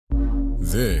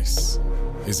This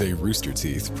is a Rooster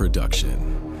Teeth production.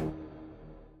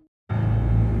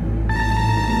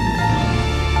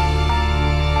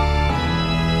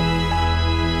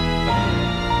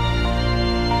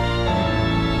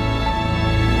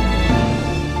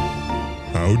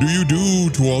 How do you do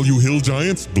to all you hill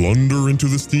giants? Blunder into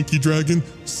the stinky dragon,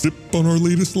 sip on our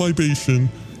latest libation,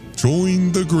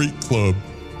 join the great club.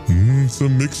 It's a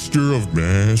mixture of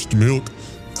mashed milk,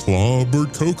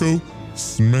 clobbered cocoa,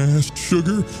 smashed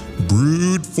sugar,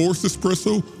 brewed force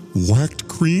espresso, whacked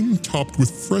cream topped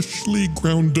with freshly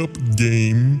ground up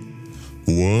game.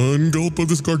 One gulp of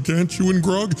this gargantuan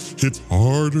grog hits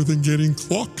harder than getting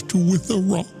clocked with a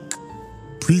rock.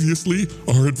 Previously,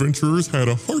 our adventurers had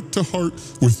a heart-to-heart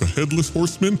with the Headless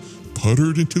Horseman,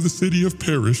 puttered into the city of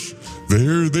Perrish.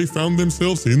 There they found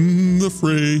themselves in the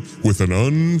fray with an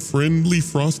unfriendly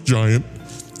frost giant.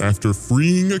 After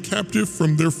freeing a captive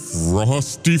from their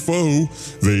frosty foe,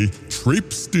 they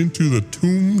traipsed into the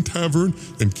Tomb Tavern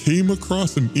and came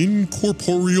across an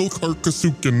incorporeal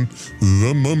carcassukin,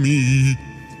 the mummy.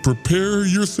 Prepare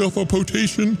yourself a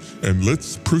potation, and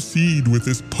let's proceed with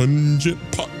this pungent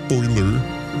potboiler.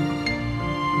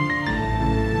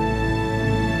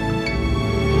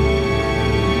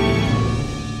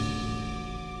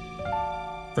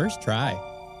 First try.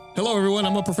 Hello, everyone.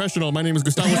 I'm a professional. My name is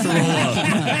Gustavo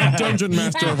Cirola, Dungeon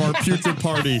Master of our putrid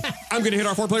party. I'm going to hit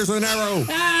our 4 players with an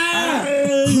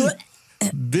arrow.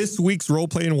 This week's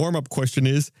role-play and warm-up question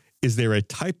is there a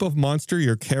type of monster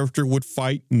your character would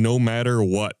fight no matter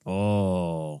what?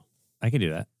 Oh, I can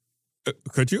do that.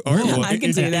 Could you? All right, well, I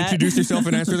can do that. Introduce yourself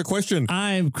and answer the question.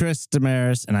 I'm Chris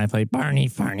Damaris, and I play Barney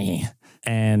Farney.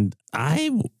 And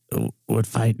I would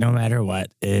fight no matter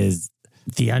what is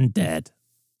the Undead.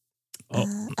 Very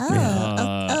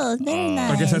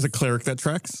nice. I guess as a cleric that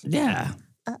tracks. Yeah.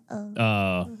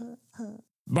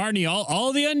 Barney,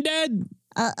 all the undead?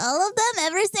 All of them?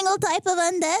 Every single type of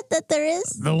undead that there is?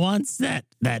 The ones that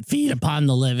feed upon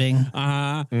the living.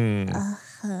 And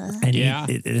Yeah.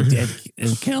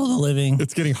 and kill the living.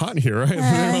 It's getting hot in here, right?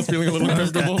 Everyone's feeling a little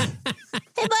uncomfortable. Hey,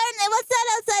 Barney, what's that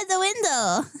outside the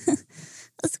window?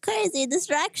 It's crazy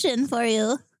distraction for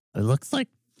you. It looks like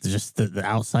just the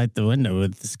outside the window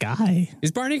with the sky.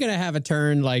 Is Barney going to have a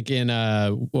turn like in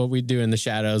what we do in the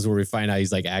Shadows where we find out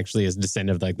he's like actually a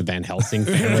descendant of like the Van Helsing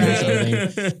family or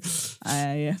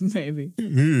something? Maybe.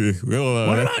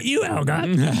 What about you, Elga?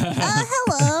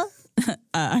 Hello.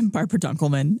 I'm Barbara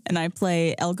Dunkelman, and I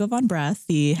play Elga von Brath,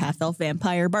 the half-elf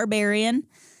vampire barbarian.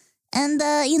 And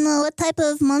what type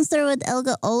of monster would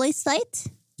Elga always fight?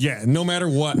 Yeah, no matter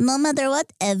what. No matter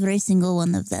what, every single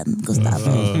one of them,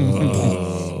 Gustavo.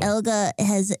 Okay. Elga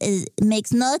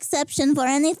makes no exception for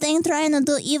anything trying to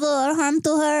do evil or harm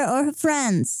to her or her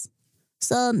friends.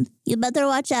 So you better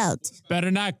watch out. Better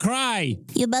not cry.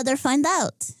 You better find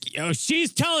out. Oh,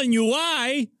 she's telling you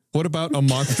why. What about a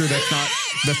monster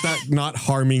that's not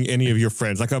harming any of your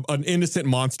friends, like an innocent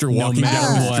monster walking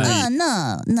down the street?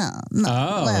 No.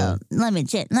 Oh. Well, let me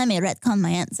retcon my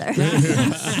answer.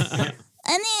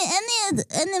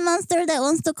 Any monster that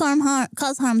wants to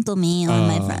cause harm to me or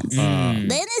my friends.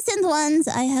 The innocent ones,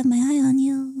 I have my eye on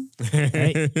you.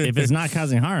 Hey, if it's not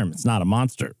causing harm, it's not a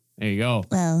monster. There you go.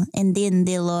 Well, in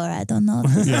D&D lore, I don't know.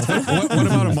 What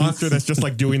about a monster that's just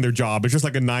like doing their job? It's just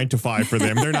like a 9 to 5 for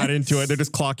them. They're not into it. They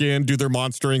just clock in, do their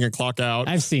monstering, and clock out.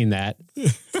 I've seen that.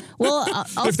 Well,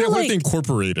 also, If they were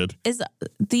incorporated. is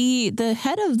the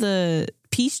head of the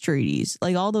peace treaties,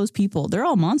 like all those people, they're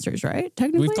all monsters, right?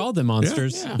 Technically? We've called them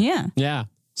monsters. Yeah. Yeah.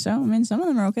 So, I mean, some of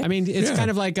them are okay. I mean, it's kind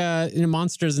of like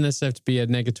monster doesn't necessarily have to be a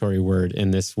negatory word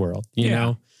in this world. You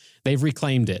know, they've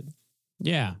reclaimed it.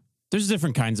 Yeah. There's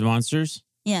different kinds of monsters.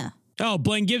 Yeah. Oh,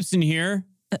 Blaine Gibson here.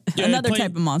 Another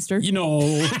type of monster. You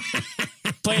know,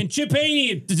 playing Chip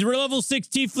Haney, the level 6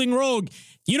 Tiefling Rogue.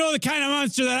 You know the kind of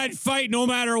monster that I'd fight no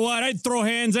matter what. I'd throw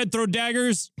hands, I'd throw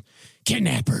daggers.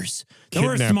 Kidnappers. The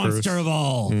worst monster of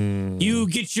all. You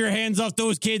get your hands off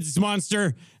those kids,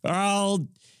 monster, or I'll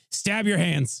stab your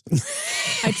hands.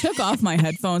 I took off my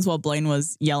headphones while Blaine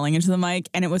was yelling into the mic,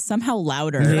 and it was somehow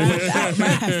louder without my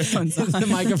headphones on. The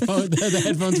microphone, the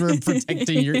headphones were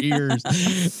protecting your ears.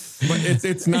 But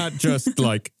it's not just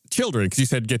like children, because you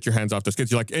said get your hands off those kids.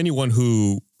 You're like anyone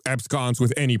who absconds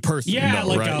with any person. Yeah, though,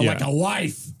 like right? like a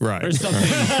wife. Right. Or something.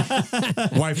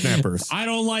 Wife nappers. I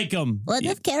don't like them. What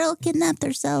if Carol kidnapped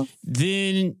herself?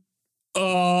 Then,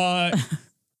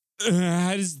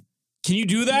 can you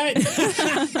do that?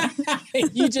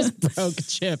 You just broke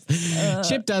Chip.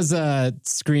 Chip does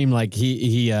scream like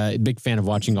he big fan of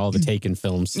watching all the Taken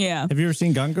films. Yeah. Have you ever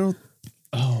seen Gun Girl?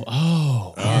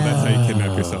 Oh. That's how you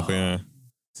kidnap yourself, yeah.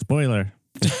 Spoiler.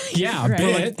 Yeah, a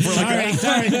Right. bit. Sorry.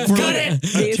 For a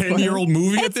 10-year-old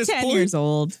movie at It's this 10 point? years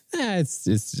old.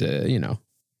 It's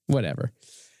whatever.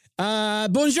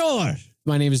 Bonjour.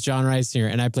 My name is John Rice here,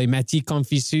 and I play Matty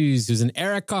Confiseuse, who's an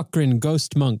Era Cochrane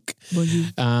ghost monk.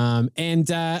 And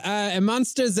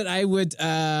monsters that I would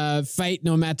fight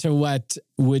no matter what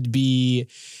would be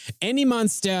any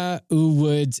monster who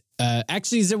would...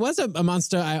 actually, there was a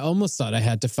monster I almost thought I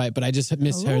had to fight, but I just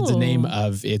misheard the name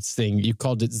of its thing. You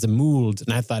called it the mold,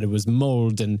 and I thought it was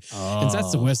mold, and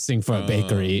that's the worst thing for a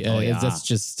bakery. That's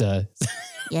just...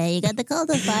 Yeah, you got to call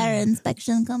the fire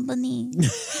inspection company.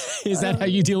 Is that how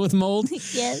you deal with mold?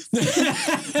 Yes. Burn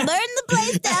the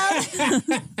place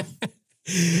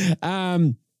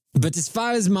down. But as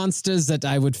far as monsters that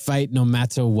I would fight no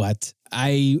matter what,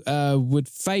 I would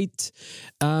fight...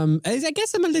 I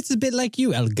guess I'm a little bit like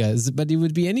you, Elgas, but it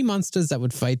would be any monsters that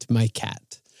would fight my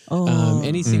cat.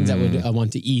 Anything that would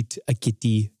want to eat a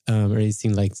kitty or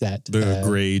anything like that. The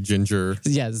gray ginger.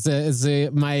 Yes,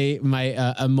 my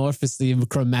amorphously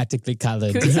chromatically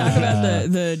colored. Can we talk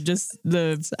about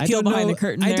the peel behind the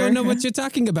curtain? I don't know what you're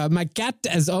talking about. My cat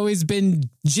has always been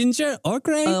ginger or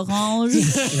gray. Orange.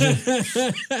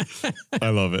 I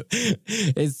love it.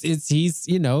 He's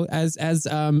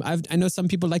I know some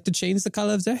people like to change the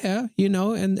color of their hair,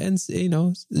 and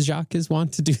Jacques is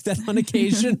wont to do that on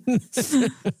occasion.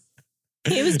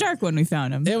 It was dark when we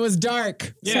found him. It was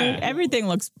dark. So everything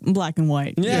looks black and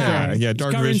white. Yeah,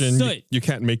 dark covered in vision. soot. You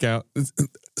can't make out.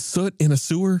 Soot in a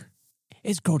sewer?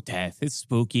 It's grotesque. It's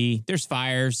spooky. There's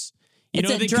fires. It's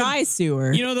a dry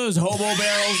sewer. You know those hobo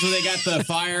barrels where they got the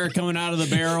fire coming out of the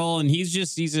barrel, and he's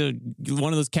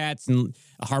one of those cats, and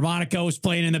a harmonica was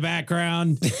playing in the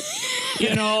background.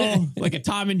 Like a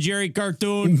Tom and Jerry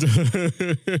cartoon.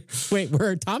 Wait,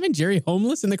 were Tom and Jerry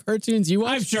homeless in the cartoons you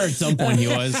watched? I'm sure at some point he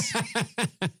was.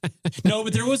 No,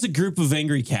 but there was a group of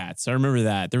angry cats. I remember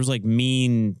that. There was like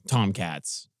mean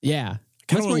tomcats. Yeah.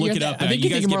 I kind of want to look it up. I think you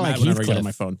you're guys thinking get more mad like whenever I get on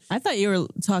Heathcliff. my phone. I thought you were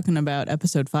talking about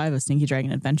episode 5 of Stinky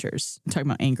Dragon Adventures. I'm talking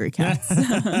about angry cats.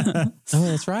 Oh,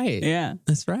 that's right. Yeah.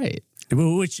 That's right.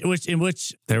 In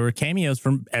which there were cameos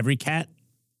from every cat.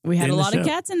 We had In a the lot of show.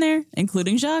 cats in there,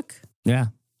 including Jacques. Yeah.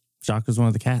 Jacques was one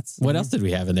of the cats. What else did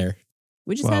we have in there?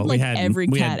 We just had every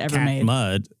we cat had ever Cat made.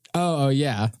 Mud Oh,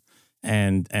 yeah.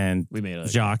 and We made a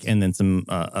Jacques and then some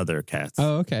other cats.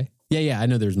 Oh, okay. Yeah. I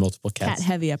know there's multiple cats. Cat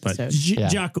heavy But episode. Yeah.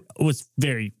 Jacques was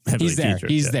very heavily He's there. featured.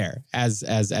 He's yeah. there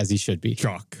as he should be.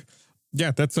 Jock.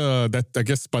 Yeah, that's that. I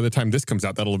guess by the time this comes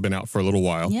out, that'll have been out for a little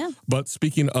while. Yeah. But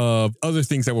speaking of other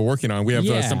things that we're working on, we have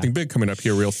Yeah. something big coming up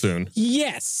here real soon.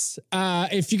 Yes.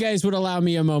 If you guys would allow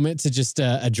me a moment to just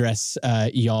address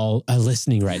y'all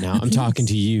listening right now. I'm talking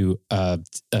to you,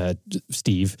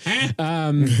 Steve.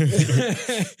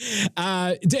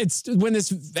 It's when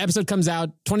this episode comes out,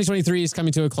 2023 is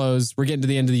coming to a close. We're getting to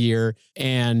the end of the year,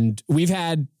 and we've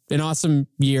had an awesome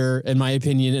year, in my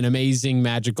opinion, an amazing,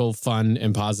 magical, fun,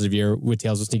 and positive year with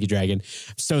Tales of Sneaky Dragon.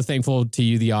 So thankful to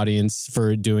you, the audience,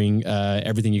 for doing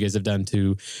everything you guys have done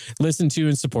to listen to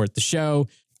and support the show.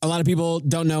 A lot of people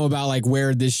don't know about like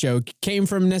where this show came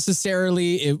from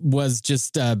necessarily. It was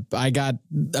just I got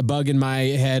a bug in my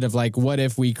head of like, what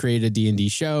if we created a D&D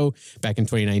show back in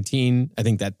 2019? I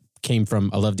think that came from,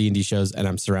 I love D&D shows, and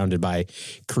I'm surrounded by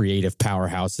creative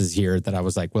powerhouses here that I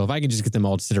was like, well, if I could just get them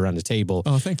all to sit around a table,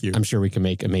 Oh, thank you. I'm sure we can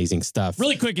make amazing stuff.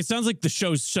 Really quick, it sounds like the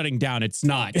show's shutting down. It's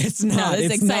not. It's not. No,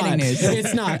 it's exciting not. news.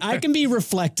 It's not. I can be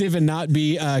reflective and not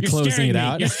be You're closing scaring it me.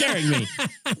 out. You're scaring me.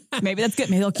 Maybe that's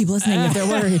good. Maybe they'll keep listening if they're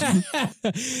worried.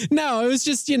 No, it was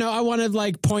just, I want to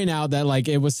like point out that like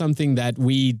it was something that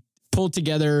we pulled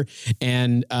together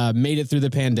and made it through the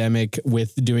pandemic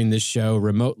with doing this show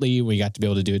remotely. We got to be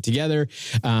able to do it together.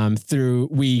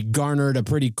 We garnered a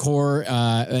pretty core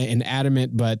and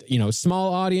adamant, but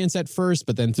small audience at first,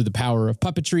 but then through the power of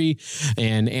puppetry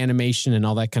and animation and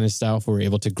all that kind of stuff, we were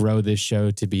able to grow this show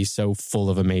to be so full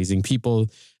of amazing people.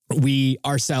 We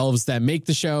ourselves that make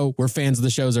the show, we're fans of the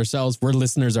shows ourselves. We're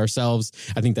listeners ourselves.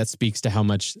 I think that speaks to how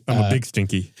much I'm a big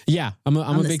stinky. Yeah, I'm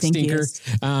a the big stinker,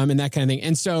 stinkiest. and that kind of thing.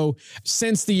 And so,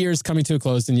 since the year is coming to a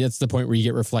close, and that's the point where you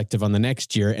get reflective on the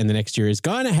next year, and the next year is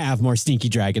going to have more Stinky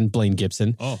Dragon, Blaine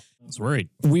Gibson. Oh, I was worried.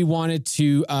 We wanted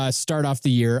to start off the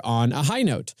year on a high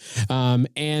note.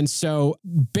 And so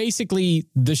basically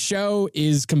the show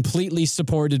is completely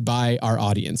supported by our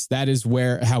audience. That is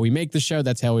how we make the show.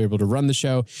 That's how we're able to run the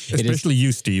show. Especially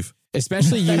you, Steve.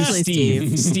 Especially you, Especially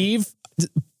Steve. Steve,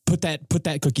 put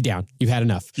that cookie down. You've had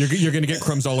enough. You're going to get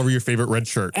crumbs all over your favorite red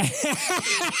shirt.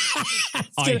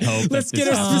 Let's get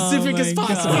as specific as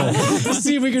possible. Let's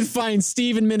see if we can find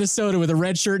Steve in Minnesota with a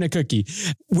red shirt and a cookie.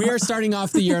 We are starting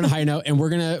off the year on a high note, and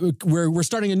we're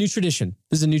starting a new tradition.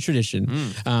 This is a new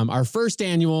tradition. Our first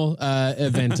annual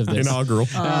event of this. Inaugural.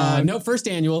 No, first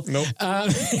annual. Nope.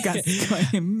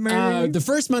 The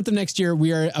first month of next year,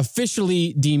 we are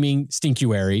officially deeming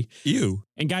Stinkuary. You.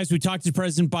 And guys, we talked to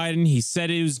President Biden. He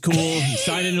said it was cool. He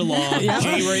signed into law.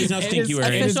 January is now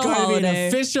Stinkuary. It's Official going to be an holiday.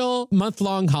 official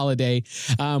month-long holiday.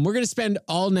 We're going to spend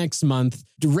all next month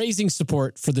raising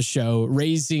support for the show,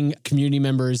 raising community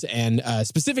members, and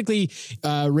specifically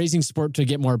raising support to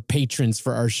get more patrons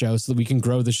for our show so that we can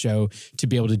grow the show to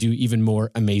be able to do even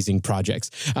more amazing projects.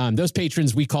 Those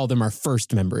patrons, we call them our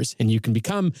first members, and you can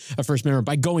become a first member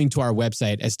by going to our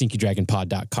website at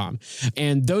stinkydragonpod.com.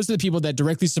 And those are the people that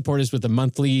directly support us with a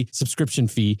monthly subscription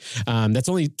fee. That's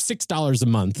only $6 a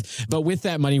month. But with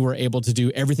that money, we're able to do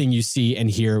everything you see and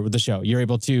hear with the show. You're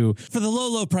able to... For the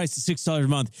low price of $6 a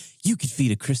month, you could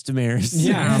feed a Chris Damaris.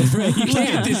 Yeah, You look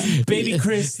at this baby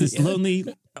Chris, this lonely...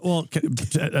 Well,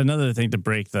 another thing to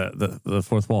break the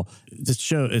fourth wall. This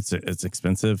show, it's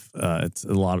expensive. It's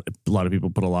a lot of people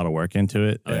put a lot of work into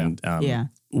it, and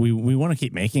we want to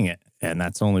keep making it. And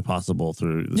that's only possible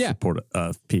through the support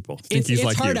of people. It's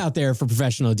like hard out there for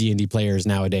professional D&D players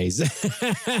nowadays.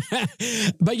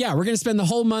 But yeah, we're going to spend the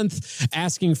whole month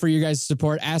asking for you guys'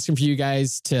 support, asking for you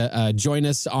guys to join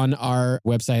us on our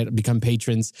website, become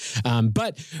patrons.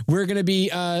 But we're going to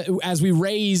be, as we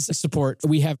raise support,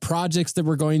 we have projects that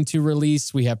we're going to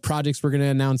release. We have projects we're going to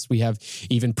announce. We have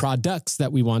even products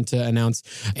that we want to announce.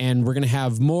 And we're going to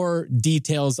have more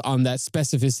details on that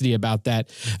specificity about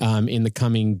that in the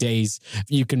coming days.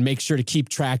 You can make sure to keep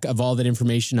track of all that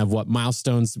information of what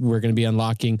milestones we're going to be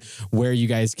unlocking, where you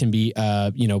guys can be,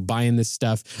 buying this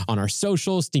stuff on our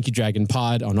socials, Stinky Dragon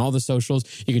Pod on all the socials.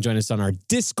 You can join us on our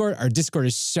Discord. Our Discord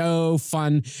is so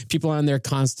fun. People on there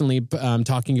constantly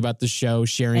talking about the show,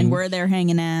 sharing. And we're there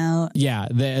hanging out. Yeah,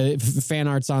 the fan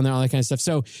art's on there, all that kind of stuff.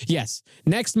 So yes,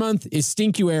 next month is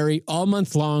Stinkuary. All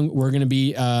month long, we're going to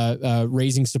be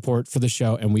raising support for the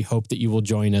show, and we hope that you will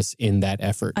join us in that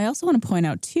effort. I also want to point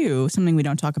out, too, something we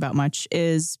don't talk about much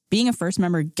is being a first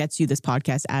member gets you this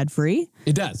podcast ad-free.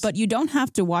 It does. But you don't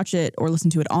have to watch it or listen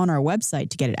to it on our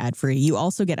website to get it ad-free. You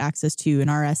also get access to an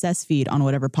RSS feed on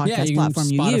whatever podcast platform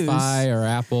you use. Spotify or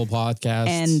Apple Podcasts.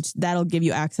 And that'll give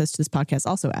you access to this podcast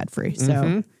also ad-free.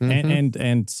 So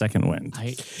and Second Wind.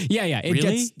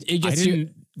 It gets you.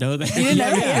 know that.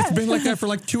 It's been like that for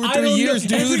like 2 or 3 years,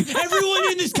 dude.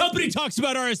 Everyone in this company talks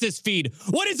about RSS feed.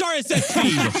 What is RSS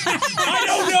feed? I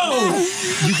don't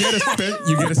know.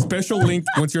 You get a special link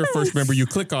once you're a first member. You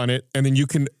click on it, and then you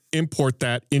can import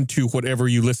that into whatever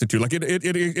you listen to. Like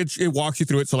it walks you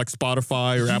through it. So like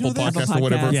Spotify or Apple Podcasts or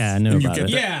whatever. Yeah, I know and you about get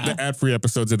it. the ad-free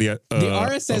episodes of the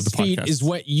RSS feed podcast. is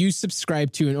what you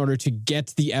subscribe to in order to get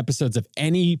the episodes of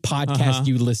any podcast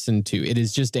you listen to. It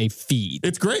is just a feed.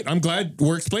 It's great. I'm glad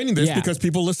we're explaining this because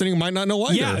people listening might not know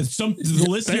either. Yeah, the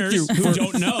listeners who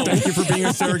don't know. Thank you for being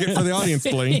a surrogate for the audience,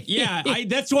 Blaine. Yeah,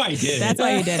 that's why I did it. that's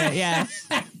why you did it. Yeah.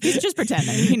 He's just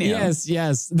pretending. He knew.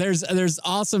 Yes. There's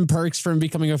awesome perks from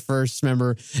becoming a first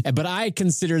member, but I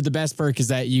consider the best perk is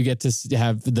that you get to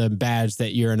have the badge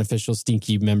that you're an official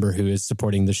Stinky member who is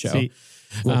supporting the show. See,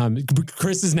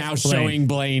 Chris is now showing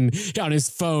Blaine on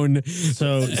his phone.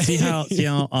 So see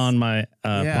how on my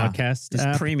podcast it's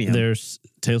app, premium. there's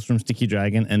Tales from Stinky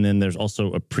Dragon, and then there's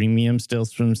also a premium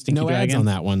Tales from Stinky No Dragon. ads on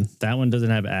that one. That one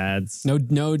doesn't have ads. No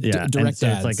and direct so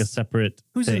ads. it's like a separate.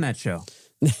 Who's thing. in that show?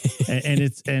 and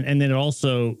it's and then you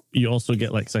also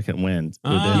get like Second Wind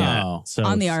within that. So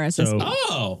On the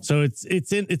RSS. So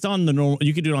it's on the normal.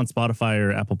 You can do it on Spotify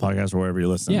or Apple Podcasts or wherever you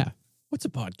listen. Yeah. What's a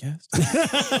podcast?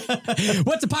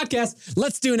 What's a podcast?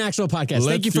 Let's do an actual podcast.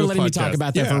 Thank you for do a letting me talk podcast.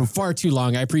 about that for far too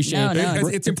long. I appreciate it. No,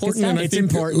 It's important. And I It's think,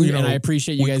 important, you know, and I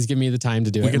appreciate you guys giving me the time to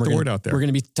do it. get And the we're word gonna- out there. We're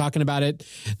going to be talking about it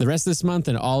the rest of this month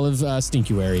and all of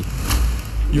Stinkuary.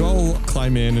 You all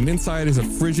climb in, and inside is a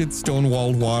frigid,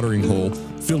 stone-walled watering hole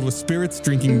filled with spirits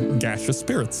drinking gaseous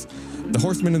spirits. The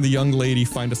horseman and the young lady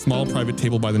find a small private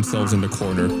table by themselves in the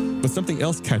corner, but something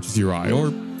else catches your eye,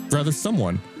 or rather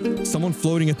someone. Someone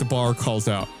floating at the bar calls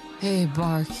out, Hey,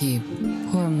 barkeep,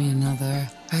 pour me another.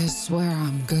 I swear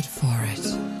I'm good for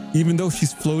it. Even though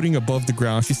she's floating above the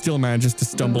ground, she still manages to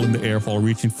stumble in the air while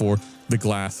reaching for the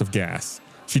glass of gas.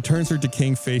 She turns her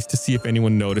decaying face to see if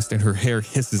anyone noticed, and her hair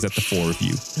hisses at the four of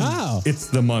you. Oh. It's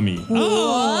the mummy.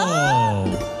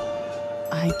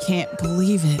 I can't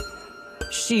believe it.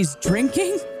 She's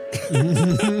drinking?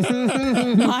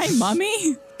 My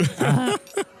mummy?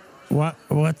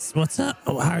 What's up?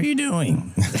 How are you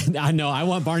doing? I know. I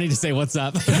want Barney to say what's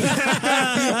up.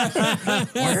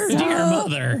 Where's your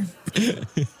mother?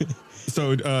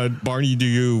 So, Barney, do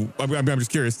you? I'm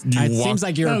just curious. Do you It walk? seems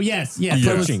like you're. Oh yes,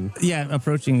 approaching.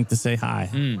 Approaching to say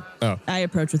hi. I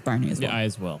approach with Barney as well. Yeah, I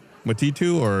as well.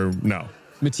 Matitu or no?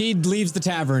 Mateed leaves the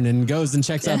tavern and goes and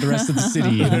checks out the rest of the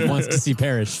city and wants to see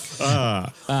Perrish.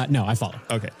 No, I follow.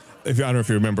 Okay. I don't know if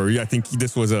you remember. I think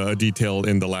this was a detail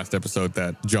in the last episode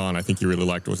that John, I think you really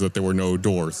liked, was that there were no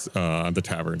doors on the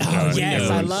tavern.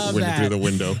 Yes, I love went that. through the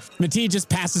window. Mateed just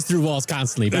passes through walls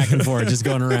constantly, back and forth, just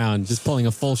going around, just pulling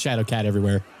a full shadow cat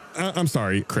everywhere. I'm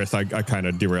sorry, Chris. I kind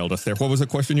of derailed us there. What was the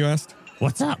question you asked?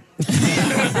 What's up?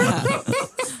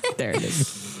 There it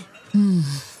is.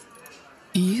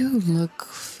 You look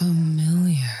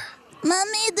familiar.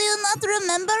 Mommy, do you not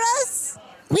remember us?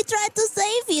 We tried to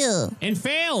save you. And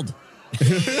failed.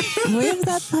 Leave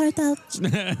that part out.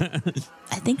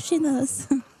 I think she knows.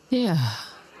 Yeah.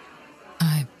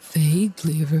 I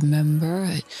vaguely remember.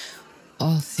 It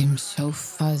all seems so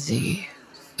fuzzy.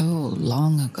 So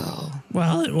long ago.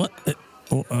 Well,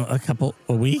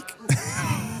 a week.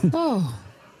 Oh,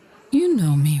 you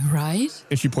know me, right?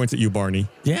 And she points at you, Barney.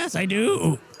 Yes, I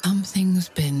do. Something's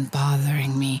been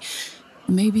bothering me.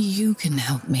 Maybe you can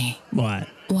help me. What?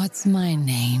 What's my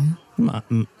name?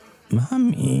 Mommy.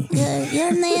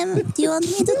 Your name, do you want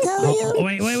me to tell you?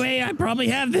 Wait. I probably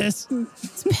have this.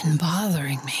 It's been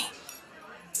bothering me.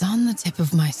 It's on the tip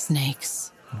of my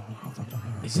snakes.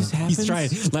 Is this happening? He's trying.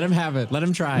 Let him have it. Let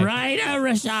him try. Right,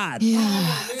 Rashad.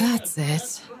 Yeah, that's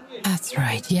it. That's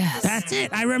right, yes. That's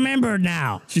it. I remember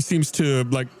now. She seems to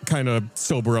kind of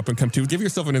sober up and come to. Give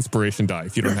yourself an inspiration die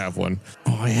if you don't have one.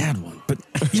 Oh, I had one, but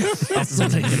I'll still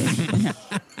take it.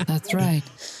 That's right.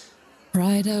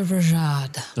 Rida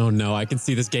Rajad. Oh no, I can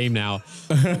see this game now.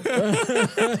 I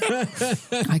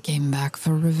came back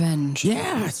for revenge.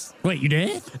 Yes. Wait, you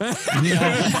did?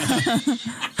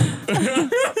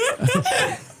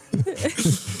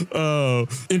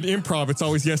 In improv, it's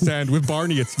always yes and. With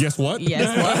Barney, it's yes what?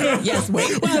 Yes, what? Yes,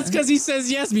 wait. Well, that's because he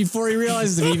says yes before he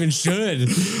realizes if he even should.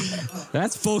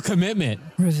 That's full commitment.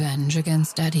 Revenge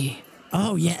against Eddie.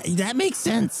 Oh, yeah, that makes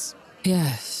sense.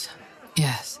 Yes.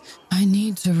 I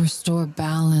need to restore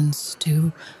balance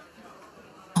to...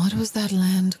 What was that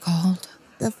land called?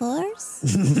 The Force?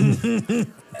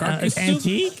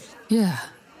 Antique? Yeah.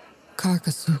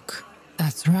 Karkasuk.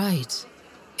 That's right.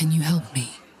 Can you help me?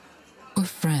 We're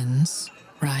friends,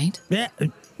 right? Yeah.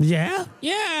 Yeah.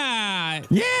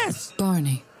 Yes.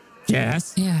 Barney.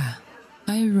 Yes. Yeah.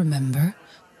 I remember.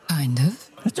 Kind of.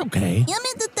 That's okay. You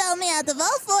mean to tell me out of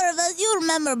all four of us, you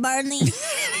remember Barney?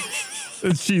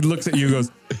 And she looks at you and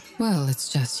goes, Well,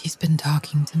 it's just he's been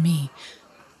talking to me.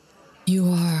 You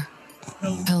are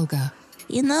Helga.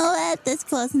 You know what? That's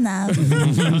close enough.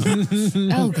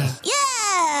 Helga.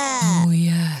 Yeah! Oh,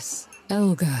 yes.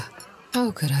 Helga. How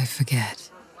could I forget?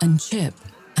 And Chip.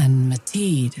 And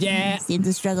Mateed. Yeah. Seem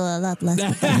to struggle a lot less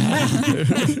with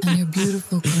that. And your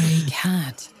beautiful gray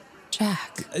cat,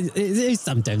 Jack. It's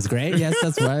sometimes great. Yes,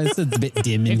 that's why it's a bit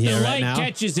dim in If here the right light now.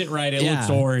 catches it right, it looks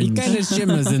He orange. kind of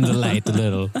shimmers in the light a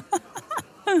little.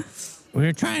 We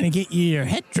were trying to get you your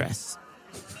headdress.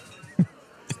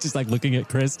 Just like looking at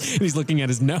Chris, and he's looking at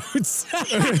his notes.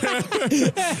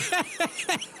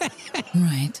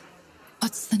 Right.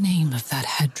 What's the name of that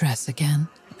headdress again?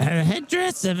 A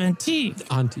headdress of antique.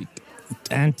 Antique.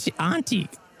 Antique.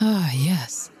 Ah,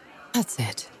 yes. That's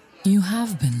it. You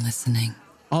have been listening.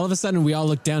 All of a sudden, we all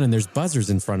look down, and there's buzzers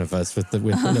in front of us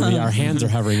our hands are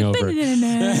hovering over.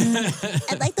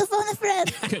 I'd like to phone a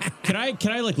friend. Can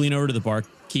I like lean over to the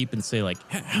barkeep and say like,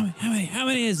 how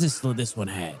many has this one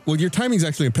had? well, your timing's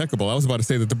actually impeccable. I was about to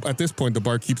say that at this point, the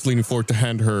bar keeps leaning forward to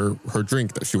hand her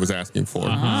drink that she was asking for.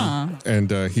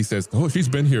 And he says, oh, she's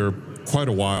been here quite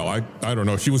a while. I don't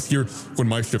know. She was here when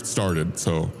my shift started,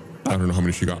 so I don't know how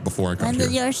many she got before I got When here.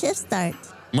 did your shift start?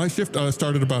 My shift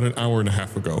started about an hour and a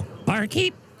half ago.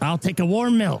 Barkeep, I'll take a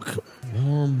warm milk.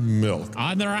 Warm milk.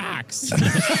 On the rocks.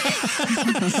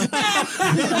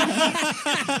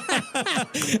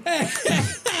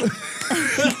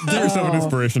 Give yourself an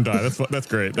inspiration die. That's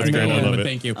great. That's great. I love it.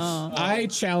 Thank you. I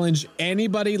challenge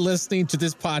anybody listening to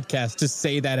this podcast to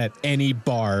say that at any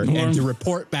bar and to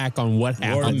report back on what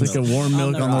I'll happened. take a warm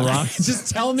milk on the rocks.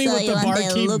 Just tell me So what you the want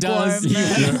the barkeep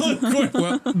does. lukewarm,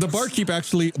 Well, the barkeep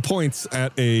actually points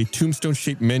at a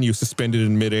tombstone-shaped menu suspended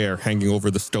in midair, hanging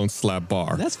over the stone slab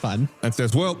bar, That's fun. and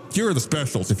says, "Well, here are the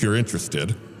specials if you're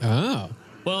interested." Oh.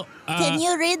 Well, Can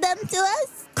you read them to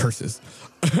us? Curses.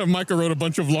 Micah wrote a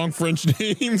bunch of long French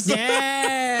names.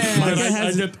 Yeah.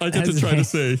 that I get to try to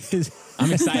say.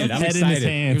 I'm excited. I'm Head in his excited.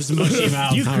 hand. it was a mushy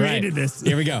mouth. You All created right. this.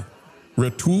 Here we go.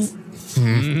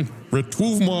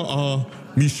 Retrouve-moi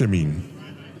mi chemin.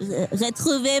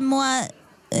 Retrouvez-moi.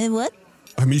 What?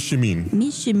 Mi chemin. Mi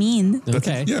chemin.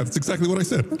 Okay. Yeah, that's exactly what I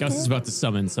said. Gus is about to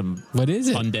summon some What is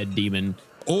it? undead demon.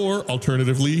 Or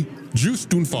alternatively,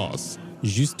 juste une phase.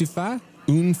 Justify?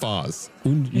 Une phase.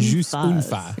 Juste phase. une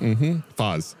phase.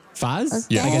 Phase. Phase?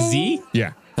 Yeah. Like a Z?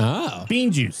 Yeah. Oh.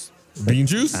 Bean juice. Bean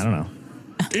juice? I don't know.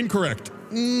 Incorrect.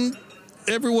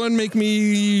 Everyone make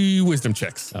me wisdom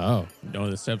checks. Oh. No,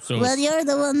 this episode Well, is you're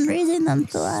the one reading them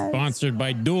to us. sponsored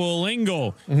by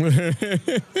Duolingo.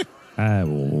 I have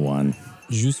one.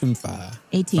 Juste une phase.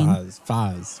 18.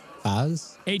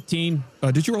 Phase? 18.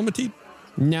 Did you roll Mateed?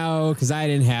 No, because I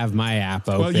didn't have my app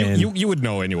open. Well, you would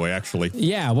know anyway, actually.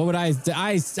 Yeah, what would I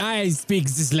speak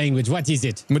this language. What is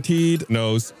it? Mateed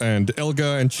knows, and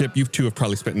Elga and Chip, you two have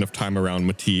probably spent enough time around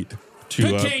Mateed to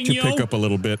Pequeño. pick up a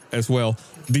little bit as well.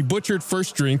 The butchered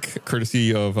first drink,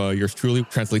 courtesy of yours truly,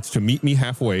 translates to meet me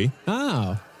halfway.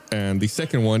 Oh. And the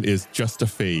second one is just a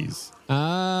phase.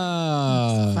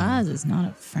 Oh. Phase is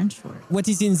not a French word. What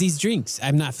is in these drinks?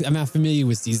 I'm not familiar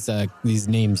with these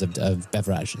names of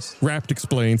beverages. Rapt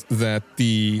explains that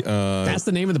the... That's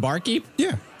the name of the barkeep?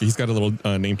 yeah, he's got a little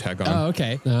name tag on. Oh,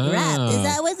 okay. Rap. Is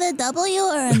that with a W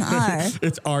or an R?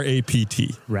 It's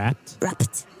R-A-P-T. Wrapped?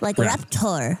 Rapt. Like Rapt.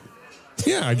 raptor.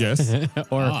 Yeah, I guess.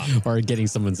 or getting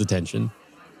someone's attention.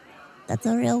 That's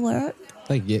a real word?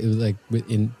 Like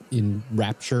in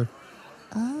rapture.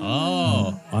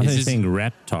 Oh. Why are Is they this- saying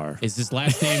Reptar? Is his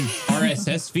last name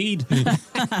RSS feed?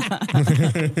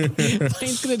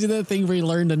 He's gonna do that thing where he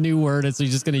learned a new word, and so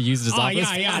he's just gonna use it as Oh, often.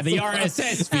 yeah, the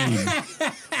RSS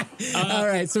feed. All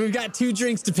right, so we've got 2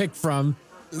 drinks to pick from.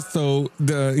 So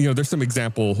there's some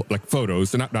example like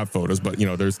photos, not photos, but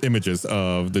there's images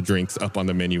of the drinks up on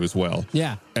the menu as well.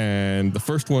 Yeah. And the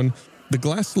first one, the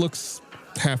glass looks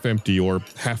half empty or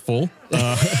half full.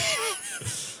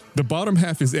 The bottom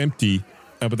half is empty,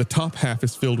 but the top half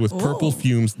is filled with purple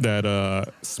fumes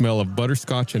that smell of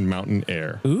butterscotch and mountain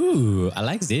air. Ooh, I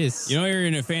like this. You know, you're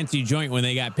in a fancy joint when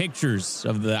they got pictures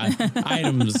of the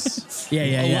items.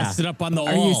 Yeah. Listed up on the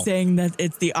Are wall. you saying that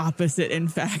it's the opposite, in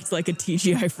fact, like a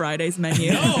TGI Fridays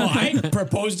menu? No, I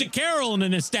proposed to Carol in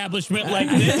an establishment like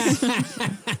this.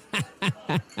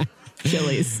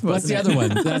 Chili's. What's the other one?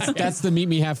 That's the meet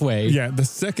me halfway. Yeah, the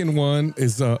second one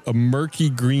is a murky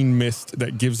green mist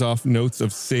that gives off notes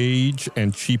of sage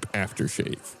and cheap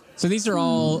aftershave. So these are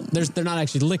all they're not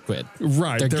actually liquid.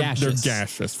 Right, They're gaseous. They're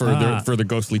gaseous for the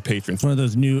ghostly patrons. One of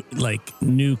those new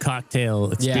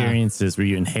cocktail experiences where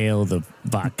you inhale the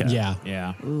vodka.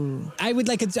 Yeah. I would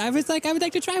like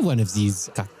to try one of these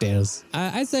cocktails.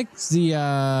 I like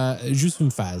the Juste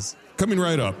une phase. Coming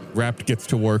right up, Rapt gets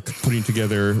to work putting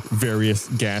together various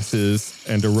gases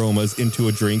and aromas into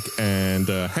a drink and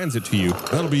hands it to you.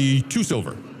 That'll be 2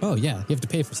 silver. Oh yeah, you have to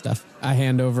pay for stuff. I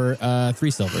hand over 3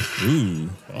 silver. Ooh.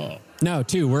 No,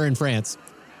 2. We're in France.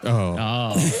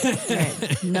 Oh.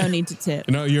 Right. No need to tip.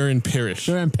 No, you're in Perrish.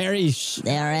 We're in Perrish.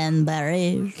 They're in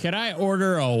Perrish. Could I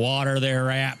order a water there,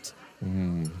 Rapt?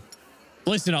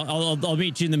 Listen, I'll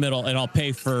meet you in the middle, and I'll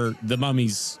pay for the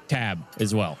mummy's tab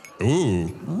as well.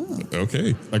 Ooh.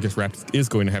 Okay. I guess Rapt is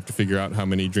going to have to figure out how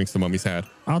many drinks the mummy's had.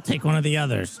 I'll take one of the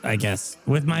others, I guess,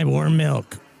 with my warm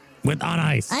milk, on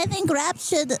ice. I think Rap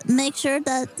should make sure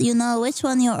that you know which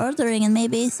one you're ordering and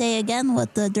maybe say again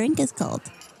what the drink is called.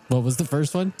 What was the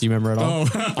first one? Do you remember it all?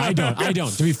 Oh. I don't.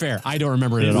 To be fair, I don't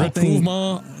remember it at all.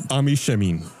 Retrouve-moi à mi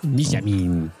chemin.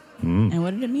 Michamin. And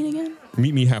what did it mean again?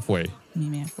 Meet me halfway. Meet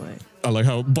me halfway. I like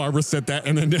how Barbara said that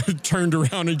and then turned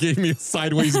around and gave me a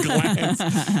sideways glance.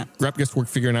 Rap gets to work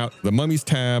figuring out the mummy's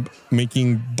tab,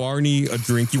 making Barney a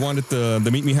drink. You wanted the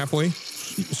meet me halfway?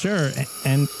 Sure.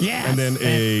 And yeah. And then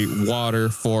a water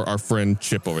for our friend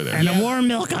Chip over there. And a warm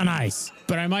milk on ice.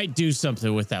 But I might do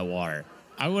something with that water.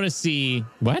 I want to see...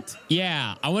 What?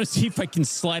 Yeah, I want to see if I can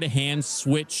sleight of hand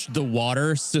switch the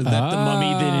water so that the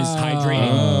mummy then is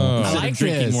hydrating instead like of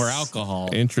drinking this. more alcohol.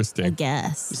 I Interesting.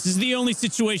 guess. This is the only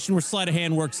situation where sleight of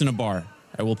hand works in a bar.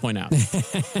 I will point out.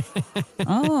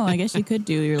 Oh, I guess you could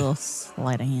do your little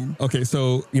sleight of hand. Okay,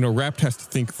 so, Rapt has to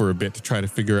think for a bit to try to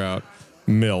figure out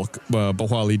milk, but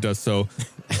while he does so...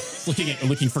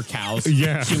 looking for cows.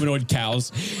 Yeah. Humanoid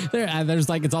cows. There's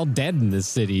it's all dead in this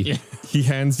city. Yeah. He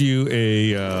hands you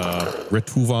a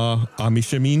Retrouva à mi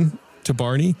chemin to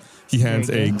Barney. He hands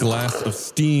a glass of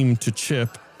steam to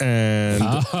Chip and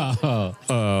a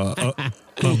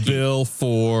bill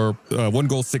for 1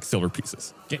 gold, 6 silver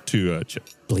pieces to Chip.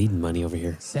 Bleeding money over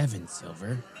here. 7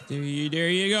 silver. There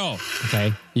you go.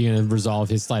 Okay, you gonna resolve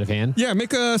his sleight of hand? Yeah,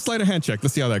 make a sleight of hand check.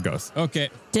 Let's see how that goes. Okay.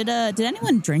 Did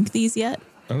anyone drink these yet?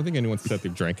 I don't think anyone's said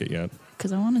they've drank it yet.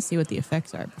 Because I want to see what the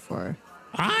effects are before.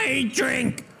 I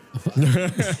drink.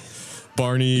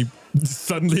 Barney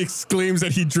suddenly exclaims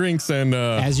that he drinks and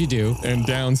As you do. and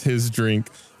downs his drink.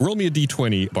 Roll me a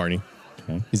d20, Barney.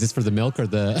 Okay. Is this for the milk or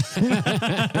the...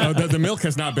 The milk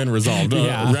has not been resolved.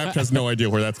 Yeah. Rapt has no idea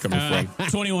where that's coming from.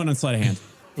 21 on sleight of hand.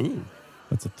 Ooh.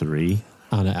 That's a 3.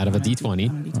 out of a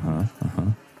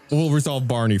D20. We'll resolve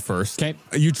Barney first. Okay.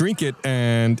 You drink it,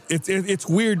 and it's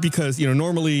weird because,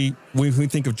 normally when we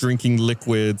think of drinking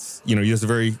liquids, there's a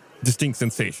very distinct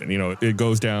sensation. It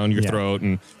goes down your throat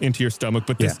and into your stomach.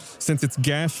 But this, since it's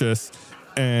gaseous,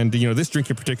 and, this drink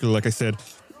in particular, like I said,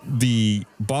 the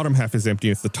bottom half is empty.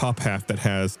 It's the top half that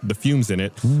has the fumes in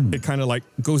it. It kind of like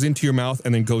goes into your mouth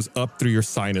and then goes up through your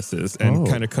sinuses and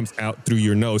kind of comes out through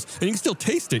your nose. And you can still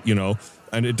taste it,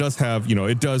 and it does have,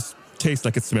 it does taste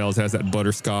like it smells. It has that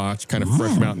butterscotch kind of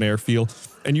fresh mountain air feel.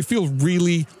 And you feel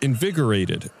really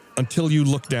invigorated until you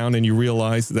look down and you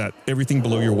realize that everything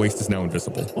below your waist is now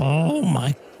invisible. Oh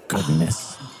my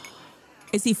goodness.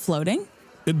 Is he floating?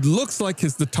 It looks like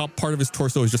the top part of his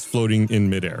torso is just floating in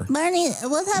midair. Barney,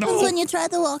 what happens when you try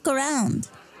to walk around?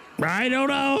 I don't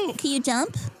know. Can you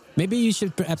jump? Maybe you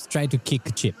should perhaps try to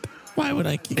kick Chip. Why would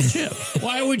I kick Chip?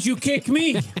 Why would you kick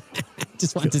me?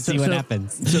 Just want to see what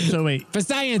happens. So wait. For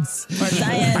science.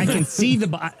 I can see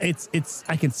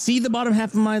I can see the bottom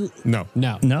half of my. No.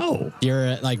 No.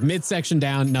 You're like midsection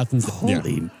down, nothing's there.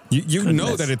 Holy. You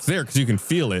know that it's there because you can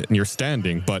feel it and you're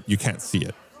standing, but you can't see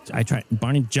it. I try.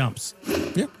 Barney jumps.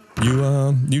 Yeah.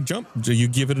 You jump. You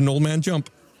give it an old man jump.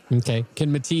 Okay.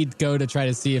 Can Mateed go to try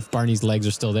to see if Barney's legs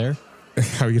are still there?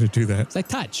 How are you going to do that? It's like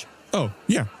touch. Oh,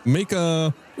 yeah.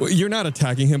 You're not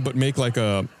attacking him, but make like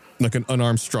an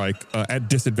unarmed strike at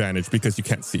disadvantage because you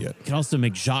can't see it. You can also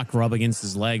make Jacques rub against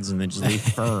his legs and then just leave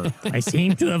fur. I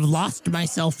seem to have lost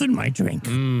myself in my drink.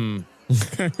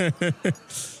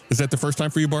 Is that the first time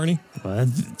for you, Barney?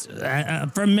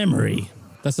 From memory.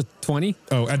 That's a 20.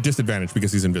 Oh, at disadvantage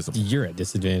because he's invisible. You're at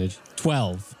disadvantage.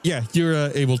 12. Yeah, you're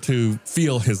able to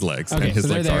feel his legs. Okay, and his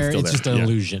so legs they're are there. still It's there. just an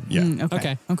illusion. Yeah.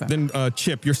 Okay. Then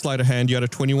Chip, your sleight of hand, you had a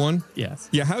 21? Yes.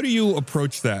 Yeah, how do you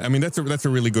approach that? I mean, that's a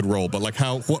really good roll, but like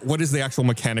what is the actual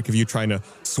mechanic of you trying to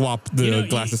swap the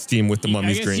glass of steam with the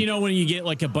mummy's I guess, drink? when you get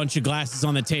like a bunch of glasses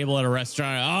on the table at a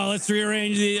restaurant, let's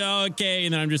rearrange okay.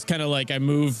 And then I'm just kind of like, I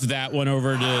move that one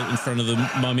over to in front of the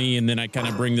mummy, and then I kind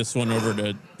of bring this one over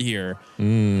to here.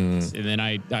 And then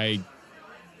I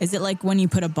Is it like when you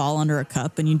put a ball under a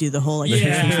cup and you do the whole like?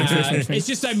 it's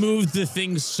just I moved the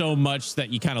things so much that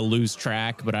you kind of lose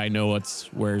track, but I know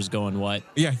where's going what.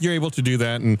 Yeah, you're able to do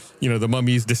that, and the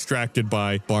mummy's distracted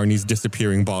by Barney's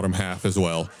disappearing bottom half as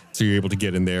well. So you're able to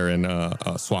get in there and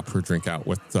swap her drink out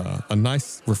with a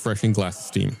nice, refreshing glass of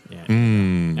steam.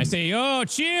 Yeah. I say,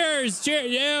 cheers,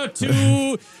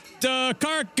 to the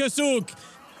Karkasuk.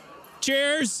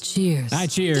 Cheers. Cheers.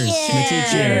 Cheers.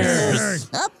 Cheers. Cheers.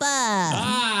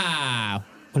 Oppa.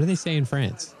 What do they say in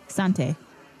France? Sante.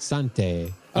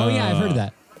 Sante. Oh, yeah, I've heard of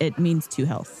that. It means to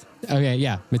health. Okay,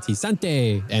 yeah. Mateed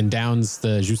Sante. And downs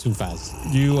the jus une phase.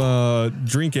 You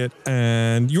drink it,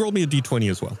 and you roll me a d20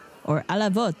 as well. Or à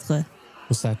la vôtre.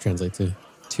 What's that translate to?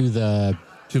 To the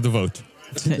vote.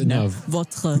 No.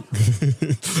 Votre.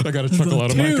 I got a chuckle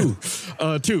out of my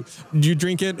 2. You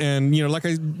drink it, and like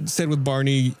I said with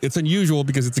Barney, it's unusual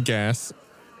because it's a gas.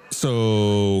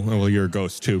 So, you're a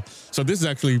ghost too. So this is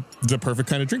actually the perfect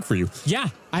kind of drink for you. Yeah,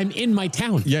 I'm in my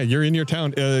town. Yeah, you're in your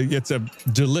town. It's a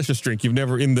delicious drink. You've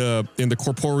never in the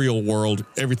corporeal world.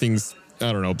 Everything's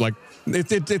I don't know, like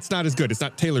it's not as good. It's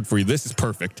not tailored for you. This is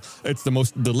perfect. It's the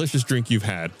most delicious drink you've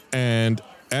had, and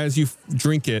as you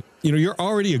drink it, you're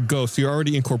already a ghost, so you're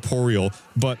already incorporeal,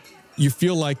 but you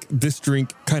feel like this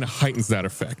drink kind of heightens that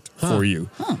effect for you.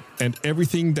 And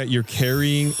everything that you're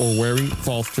carrying or wearing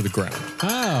falls to the ground.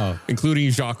 Oh.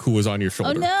 Including Jacques, who was on your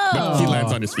shoulder. Oh, no. But he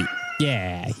lands on his feet.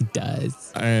 Yeah, he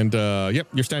does. And,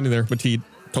 you're standing there, Mateed,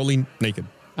 totally naked.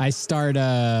 I start,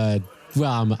 I'm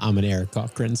an Eric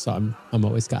Cochran, so I'm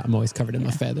always covered in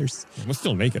my feathers. I'm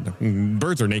still naked.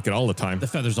 Birds are naked all the time. The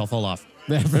feathers all fall off.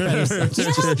 You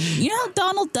know how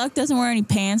Donald Duck doesn't wear any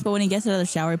pants, but when he gets out of the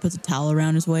shower, he puts a towel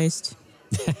around his waist?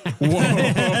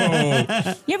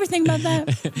 Whoa. You ever think about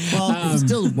that? Well, it's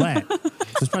still wet. So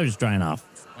it's probably just drying off.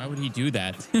 Why would he do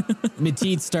that?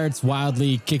 Mateed starts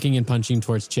wildly kicking and punching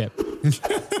towards Chip. Wait,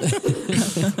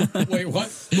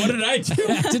 what? What did I do?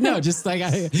 I didn't know, just like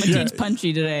Mateed's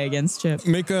punchy today against Chip.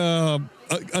 Make an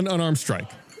unarmed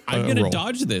strike. I'm gonna roll.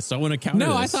 dodge this. I want to counter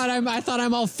No, this. I thought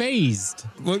I'm all phased.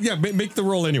 Well, yeah, make the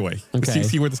roll anyway. Okay.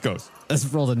 See where this goes. Let's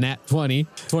roll the nat 20,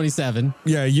 27.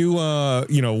 Yeah, you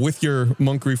with your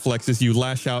monk reflexes, you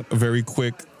lash out a very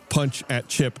quick punch at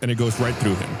Chip, and it goes right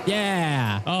through him.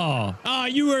 Yeah. Oh,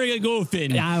 you were a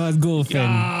goofing. I was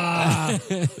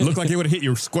goofing. Looked like it would have hit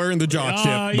you square in the jaw,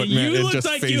 Chip, but man, it just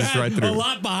like you phases had right through. a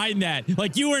lot behind that.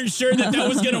 Like you weren't sure that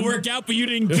was going to work out, but you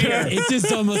didn't care. It's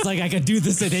just almost like I could do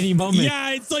this at any moment.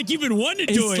 Yeah, it's like you've been wanting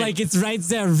to do it. It's like it's right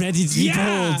there, ready to be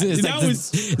pulled. It's that like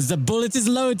the bullet is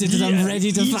loaded and I'm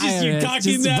ready to fire you're it.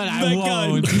 cocking that but I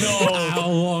won't. gun. No, I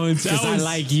won't because I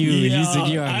like you. Yeah, You think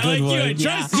you're a good one. I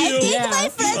trust I you. think my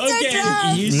friends are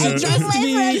drunk. You should I think trust my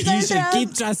me. friends You are should drunk.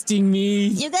 keep trusting me.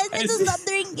 You guys need to stop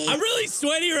drinking. I'm really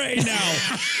sweaty right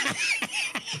now.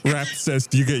 Rap says,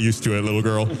 "You get used to it, little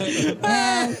girl."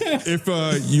 If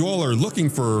you all are looking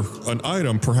for an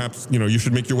item, perhaps you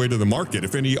should make your way to the market.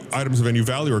 If any items of any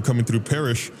value are coming through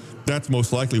Perrish, that's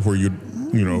most likely where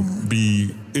you'd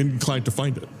be inclined to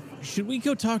find it. Should we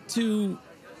go talk to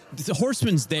the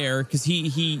horseman's there? Because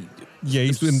he's in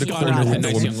the corner with with the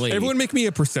the woman. woman. Everyone make me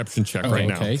a perception check right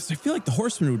now. Okay. I feel like the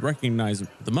horseman would recognize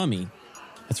the mummy.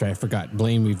 That's right. I forgot.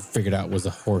 Blaine, we figured out, was a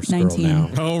horse 19. girl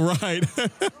now. Oh, right.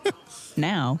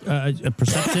 Now. A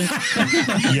perception?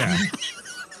 Yeah.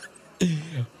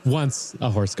 Once a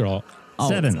horse girl.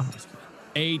 7.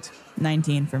 8.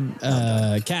 19 from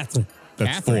Catherine.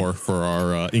 That's Catherine. 4 for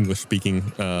our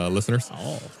English-speaking listeners.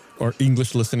 Oh. Or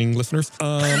English-listening listeners.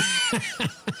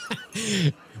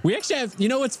 We actually have,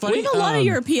 what's funny? we have a lot of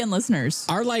European listeners.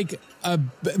 Our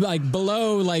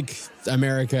below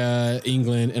America,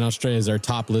 England, and Australia is our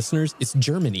top listeners. It's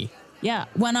Germany. Yeah.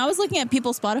 When I was looking at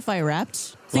people's Spotify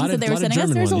Wrapped things of- that they were lot of sending us,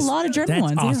 German there's ones. a lot of German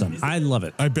That's ones. awesome. Yeah. I love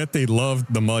it. I bet they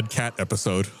loved the Mud Cat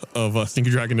episode of Stinky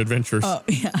Dragon Adventures. Oh,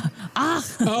 yeah.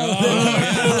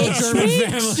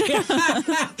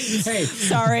 Hey,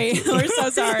 Sorry. We're so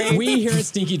sorry. we here at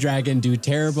Stinky Dragon do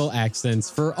terrible accents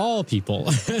for all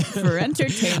people. For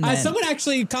entertainment. Someone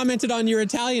actually commented on your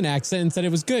Italian accent and said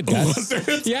it was good, guys. Was there?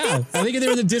 Yeah, I think they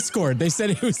were in the Discord. They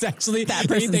said it was actually That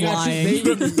person's they lying.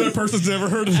 That person's never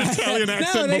heard an Italian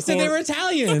accent No, they before. said they were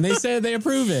Italian. They said they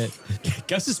approve it.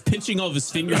 Gus is pinching all of his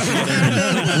fingers together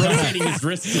and rotating his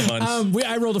wrists a bunch.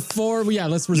 I rolled a 4. Yeah,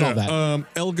 let's resolve that.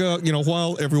 Elga,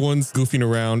 while everyone's goofing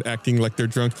around, acting like they're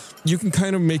drunk, you can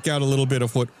kind of make out a little bit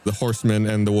of what the horseman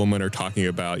and the woman are talking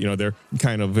about. They're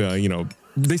kind of,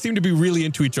 they seem to be really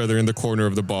into each other in the corner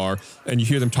of the bar. And you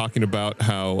hear them talking about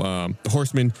how the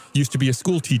horseman used to be a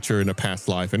school teacher in a past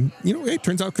life. And, it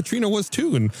turns out Katrina was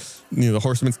too. And, the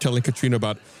horseman's telling Katrina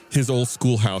about his old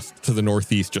schoolhouse to the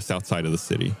northeast, just outside of the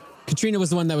city. Katrina was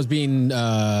the one that was being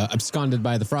absconded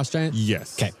by the frost giant?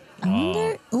 Yes. Okay. I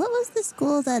wonder, what was the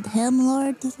school that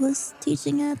Hemlord was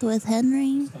teaching at with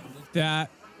Henry? That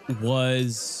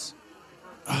was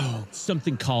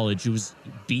something college. It was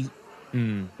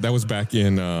That was back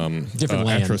in Different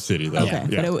land. Atro City, though. Okay.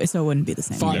 Yeah. But so it wouldn't be the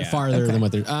same. Farther Okay. than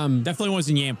what they're... definitely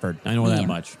wasn't Yamford. I know that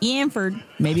much. Yamford.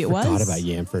 Maybe it was. Forgot about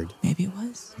Yamford. Maybe it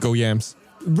was. Go Yams.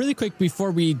 Really quick, before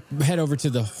we head over to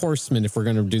the horseman, if we're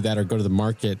going to do that or go to the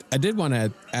market, I did want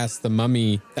to ask the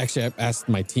mummy. Actually, I asked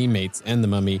my teammates and the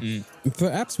mummy.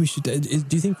 Perhaps we should. Do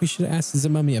you think we should ask the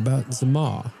mummy about the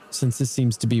maw? Since this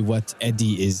seems to be what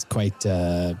Eddie is quite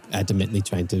adamantly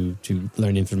trying to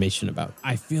learn information about.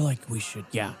 I feel like we should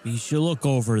look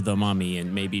over the mummy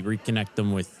and maybe reconnect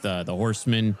them with the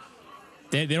horseman.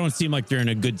 They don't seem like they're in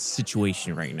a good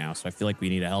situation right now, so I feel like we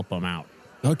need to help them out.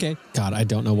 Okay. God, I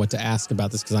don't know what to ask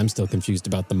about this because I'm still confused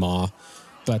about the maw.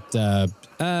 But,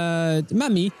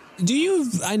 Mummy,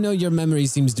 I know your memory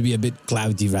seems to be a bit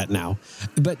cloudy right now,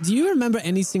 but do you remember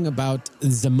anything about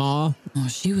the maw? Oh,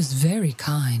 she was very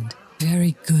kind,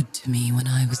 very good to me when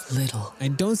I was little. I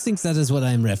don't think that is what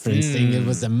I'm referencing. It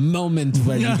was a moment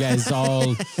where you guys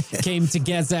all came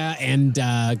together and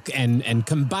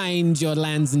combined your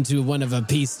lands into one of a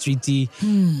peace treaty.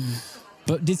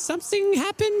 But did something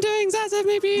happen during that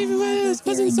maybe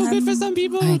wasn't so good for some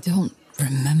people? I don't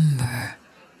remember.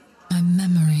 My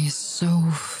memory is so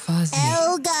fuzzy.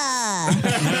 Elga!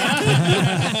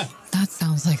 That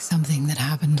sounds like something that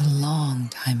happened a long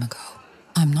time ago.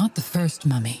 I'm not the first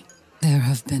mummy. There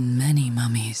have been many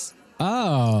mummies.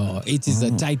 Oh, it is a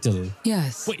title.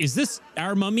 Yes. Wait, is this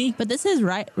our mummy? But this is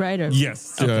right.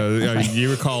 Yes.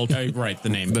 You recalled Right, the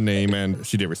name. the name, and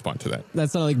she did respond to that.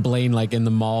 That's not like Blaine, like in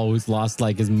the mall, who's lost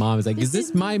like his mom. Is like, is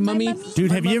this my mummy?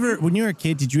 Dude, have you ever, when you were a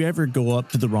kid, did you ever go up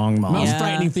to the wrong mom? Most Yeah.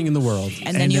 frightening thing in the world.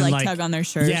 And then you tug on their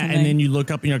shirt. Yeah, and then you look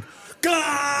up and you're like, "Gah!"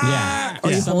 Yeah. Or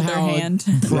you hold their Somehow hand.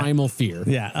 Primal fear.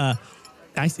 Yeah.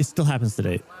 It still happens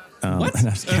today. What? I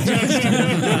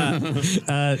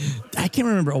can't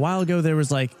remember. A while ago, there was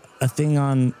like a thing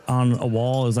on a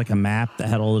wall. It was like a map that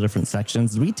had all the different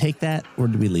sections. Did we take that or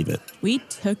did we leave it? We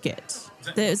took it.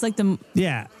 It's like the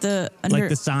Yeah. the under Like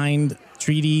the signed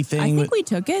treaty thing. I think we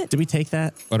took it. Did we take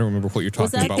that? I don't remember what you're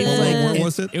talking that about. the- Where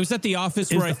was it? It was at the office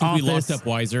It's where I the think we locked office. up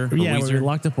Weiser. Yeah, Weezer. we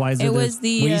locked up Weiser. It was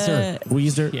the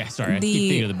Weezer. Yeah, sorry. I The- keep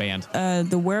thinking of the band.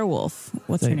 the werewolf.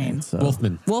 What's her name? So-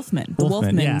 Wolfman. Wolfman. The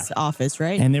Wolfman, Wolfman's yeah. office,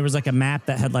 right? And there was like a map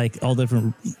that had like all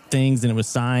different things, and it was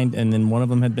signed, and then one of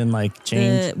them had been like the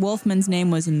changed. Wolfman's name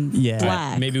was in Yeah.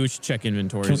 black. Maybe we should check Can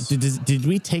inventories. did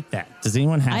we take that? Does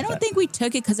anyone have I don't that? think we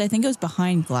took it because I think it was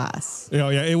behind glass. Yeah,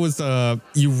 it was.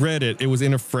 You read it. It was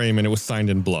in a frame and it was signed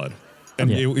in blood,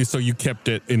 and so you kept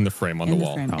it in the frame on In the the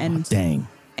wall. frame. Oh, And dang.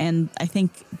 and I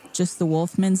think just the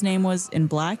Wolfman's name was in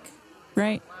black,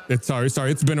 right? It's sorry.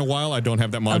 It's been a while. I don't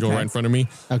have that module Okay. right in front of me.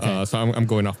 Okay. So I'm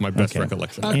going off my best Okay.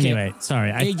 recollection. Okay. Anyway, sorry.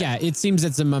 Yeah, it seems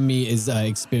that the mummy is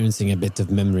experiencing a bit of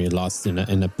memory loss in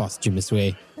a posthumous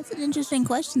way. That's an interesting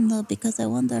question, though, because I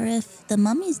wonder if the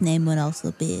mummy's name would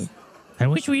also be I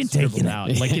wish we had taken Scribbled it.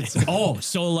 out. Like it's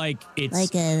it's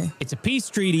like a it's a peace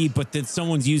treaty, but then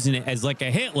someone's using it as like a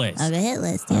hit list. hit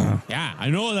list. Yeah. Yeah, I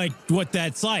know like what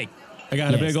that's like. I got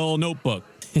a Yes. big old notebook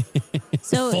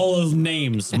So full of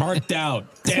names marked out,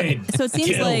 dead. so it seems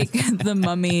killed. like the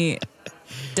mummy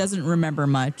doesn't remember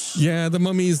much. Yeah, the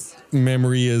mummy's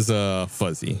memory is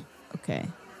fuzzy. Okay.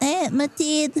 Hey,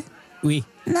 Matilde, we.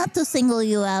 not to single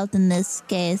you out in this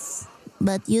case,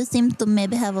 but you seem to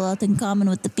maybe have a lot in common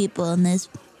with the people in this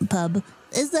pub.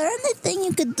 Is there anything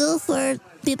you could do for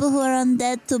people who are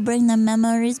undead to bring their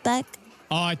memories back?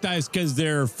 Oh, I thought it's because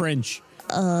they're French.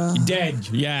 Dead.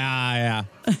 Yeah.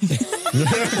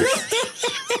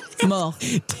 More.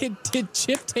 Did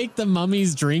Chip take the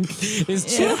mummy's drink? Is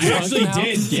Chip I drunk actually now?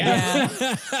 did. Yeah.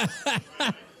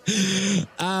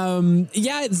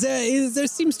 There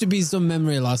seems to be some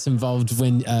memory loss involved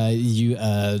when you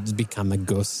become a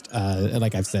ghost.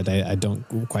 Like I've said, I don't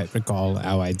quite recall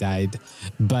how I died,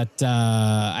 but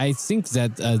I think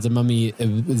that the mummy,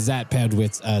 that paired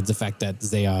with the fact that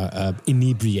they are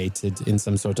inebriated in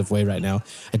some sort of way right now,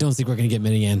 I don't think we're going to get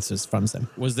many answers from them.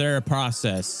 Was there a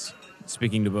process?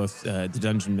 Speaking to both the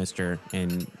Dungeon Mister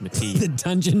and The Matilde,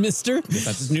 Dungeon Mister?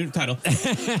 that's his new title.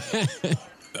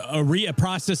 A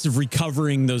process of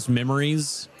recovering those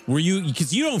memories. Were you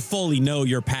because you don't fully know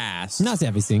your past? Not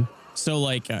everything. So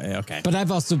like okay. But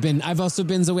I've also been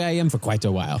the way I am for quite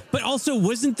a while. But also,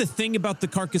 wasn't the thing about the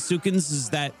Carcassukans is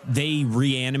that they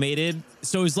reanimated?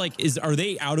 So it's like, are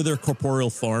they out of their corporeal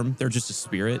form? They're just a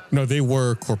spirit No, they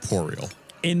were corporeal.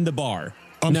 in the bar.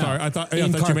 I'm No, sorry. I thought in you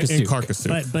meant in Carcassuk.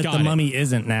 Carcassuk. But Got the it. mummy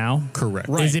isn't now. Correct.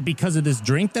 Right. Is it because of this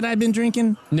drink that I've been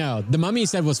drinking? No, the mummy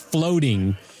said was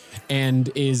floating and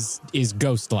is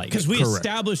ghost-like. Because we Correct.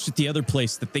 established at the other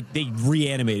place that they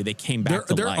reanimated. They came back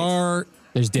to There life. are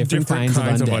There's different kinds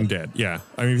of undead. Yeah.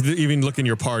 I mean, even look in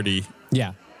your party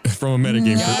Yeah. from a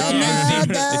metagame.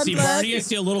 I see Barney. I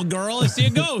see a little girl. I see a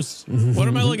ghost. What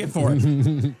am I looking for?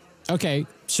 Okay,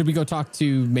 should we go talk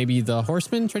to maybe the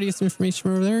horseman, try to get some information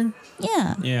from over there?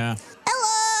 Yeah. Yeah.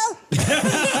 Hello!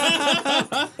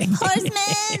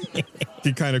 Horseman!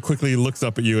 He kind of quickly looks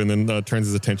up at you and then turns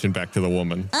his attention back to the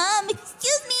woman.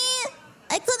 Excuse me.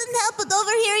 I couldn't help but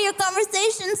overhear your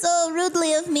conversation so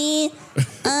rudely of me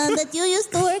that you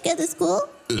used to work at the school.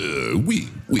 Oui.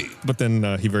 But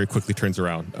then he very quickly turns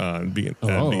around and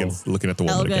begins looking at the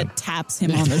woman Elga again. taps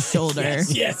him on the shoulder.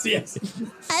 Yes.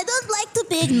 I don't like to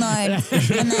be ignored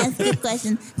when I ask you a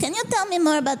question. Can you tell me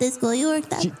more about this school you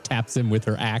worked at? She taps him with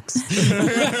her axe.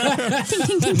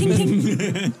 Ting, ting, ting, ting,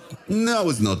 ting. Now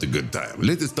is not a good time.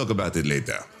 Let us talk about it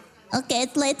later. Okay,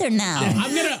 it's later now.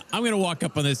 I'm gonna walk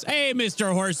up on this. Hey,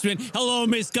 Mr. Horseman. Hello,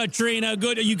 Miss Katrina.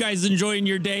 Good. Are you guys enjoying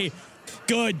your day?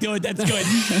 Good. That's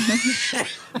good.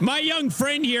 My young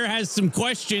friend here has some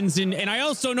questions, and I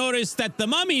also noticed that the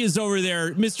mummy is over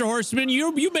there. Mr. Horseman,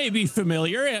 you may be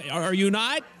familiar. Are you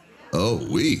not? Oh,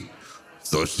 oui.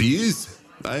 So she is.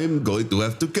 I'm going to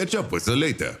have to catch up with her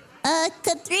later.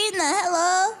 Katrina,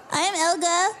 hello. I'm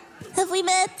Elga. Have we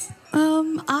met?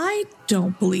 I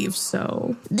don't believe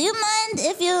so. Do you mind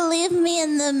if you leave me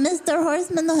and the Mr.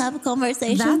 Horseman to have a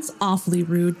conversation? That's awfully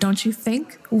rude, don't you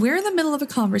think? We're in the middle of a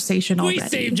conversation already. We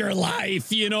saved your life,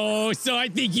 so I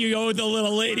think you owe the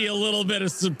little lady a little bit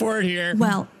of support here.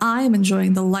 Well, I'm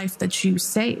enjoying the life that you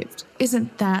saved.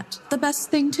 Isn't that the best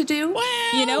thing to do?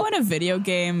 Well, You know, in a video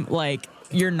game, like,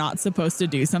 you're not supposed to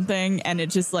do something, and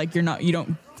it's just like you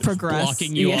don't progress.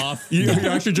 blocking you Yeah. off. You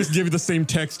actually just give the same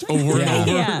text over and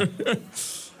over. Yeah.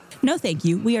 No, thank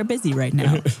you. We are busy right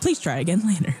now. Please try again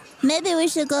later. Maybe we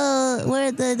should go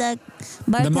where the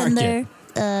bartender,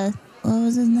 what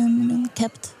was his name?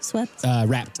 Swept?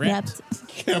 Wrapped.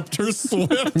 Kept her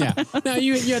swept. Yeah. No,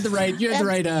 you had the right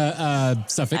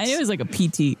suffix. I knew it was like a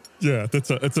PT. Yeah, that's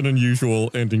an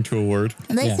unusual ending to a word.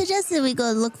 They suggested we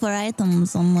go look for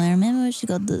items somewhere. Maybe we should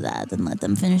go do that and let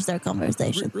them finish their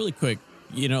conversation. Really quick,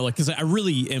 because I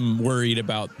really am worried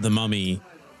about the mummy.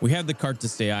 We had the cart to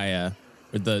Steia,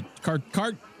 or the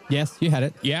cart. Yes, you had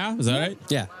it. Yeah, is that right?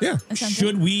 Yeah.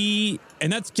 Should we?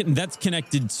 And that's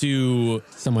connected to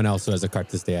someone else who has a cart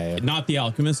to Steia. Not the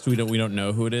alchemist. We don't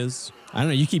know who it is. I don't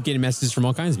know. You keep getting messages from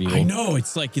all kinds of people. I know.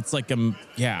 It's like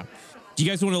yeah. Do you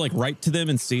guys want to write to them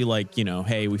and see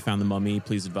hey, we found the mummy.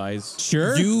 Please advise.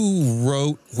 Sure. You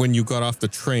wrote when you got off the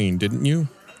train, didn't you?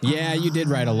 Yeah, you did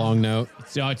write a long note.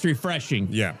 So it's refreshing.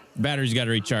 Yeah. Battery's got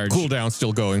to recharge. Cooldown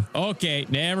still going. Okay,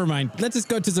 never mind. Let's just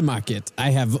go to the market. I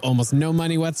have almost no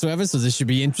money whatsoever, so this should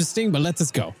be interesting, but let's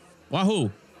just go. Wahoo.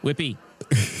 Whippy.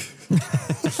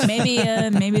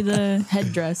 Maybe the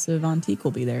headdress of Antique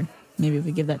will be there. Maybe if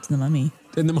we give that to the mummy.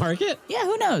 In the market? Yeah,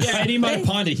 who knows? Yeah, Eddie might have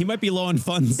pawned it. He might be low on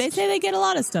funds. They say they get a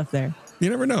lot of stuff there. You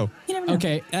never know.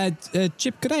 Okay,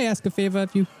 Chip, could I ask a favor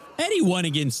of you? Eddie won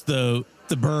against the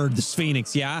bird, the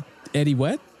Sphinx, yeah? Eddie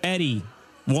what? Eddie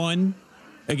won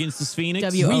against the Sphinx.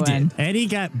 W-O-N. We did. Eddie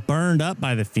got burned up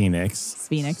by the Phoenix.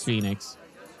 Phoenix.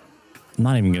 I'm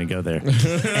not even going to go there.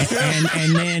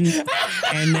 and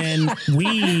then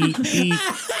we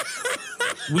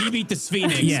beat the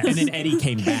Sphinx, and then Eddie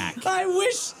came back. I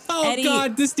wish. Oh,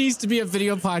 God, this needs to be a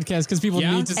video podcast because people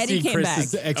need to Eddie see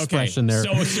Chris's expression there.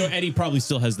 So Eddie probably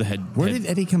still has the head. Where did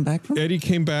Eddie come back from? Eddie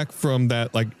came back from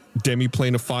that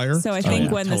demi-plane of fire. So I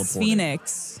think when the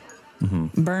Phoenix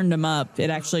burned him up, it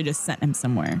actually just sent him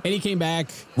somewhere. Eddie came back,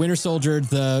 Winter Soldiered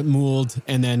the Mould,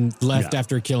 and then left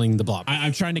after killing the Blob.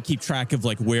 I'm trying to keep track of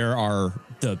where our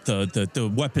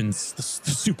the weapons, the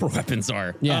super weapons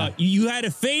are. Yeah. You had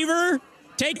a favor?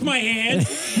 Take my hand.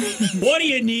 What do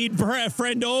you need,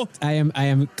 friendo? I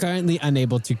am currently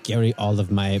unable to carry all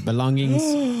of my belongings.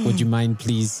 Would you mind,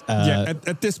 please?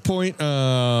 At this point,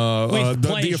 the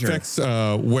effects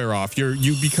wear off.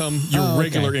 You become your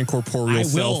regular incorporeal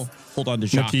self. Hold on to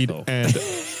Jacques, Mateed,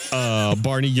 and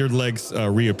Barney, your legs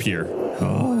reappear.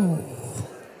 Oh,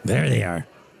 there they are.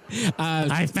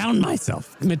 I found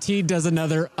myself. Mateed does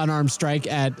another unarmed strike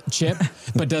at Chip,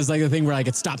 but does the thing where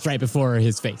it stops right before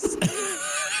his face.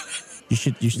 You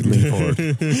should lean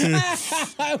forward.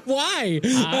 Why?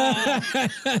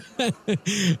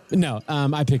 No,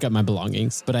 I pick up my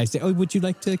belongings, but I say, "Oh, would you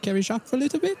like to carry Jacques for a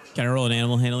little bit?" Can I roll an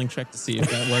animal handling check to see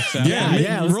if that works out?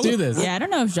 Yeah, let's do this. Yeah, I don't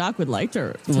know if Jacques would like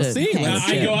to. We'll see.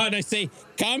 I go out and I say,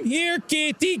 "Come here,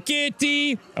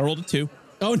 kitty." I rolled a 2.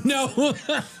 Oh no!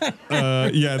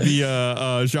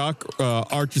 Jacques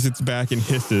arches its back and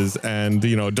hisses, and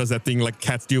does that thing like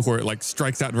cats do, where it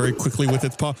strikes out very quickly with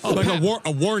its paw,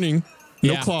 a warning.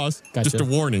 No claws, just a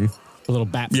warning. A little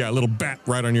bat. Yeah, a little bat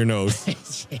right on your nose.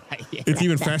 It's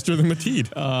even faster than Mateed.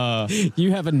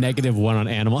 You have a -1 on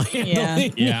animal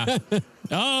handling. Yeah.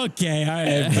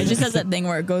 Okay. It just has that thing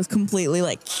where it goes completely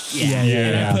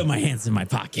I put my hands in my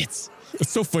pockets. It's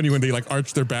so funny when they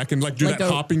arch their back and do that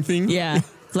hopping thing. Yeah.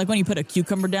 It's like when you put a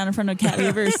cucumber down in front of a cat. Have you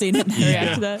ever seen it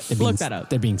react to that? Look that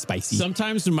up. They're being spicy.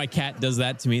 Sometimes when my cat does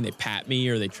that to me and they pat me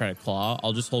or they try to claw,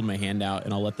 I'll just hold my hand out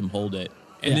and I'll let them hold it.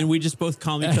 And then we just both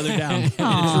calm each other down. And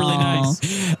it's really nice.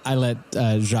 I let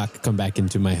Jacques come back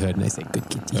into my hood and I say, "Good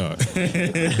kitty."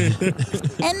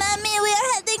 Hey, Mommy, we are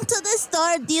heading to the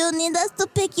store. Do you need us to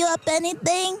pick you up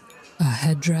anything? A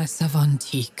headdress of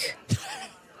Antique.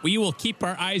 We will keep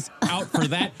our eyes out for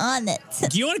that. On it.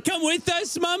 Do you want to come with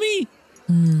us, Mummy?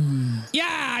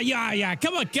 Yeah.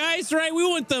 Come on, guys, right? We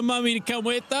want the mummy to come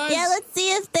with us. Yeah, let's see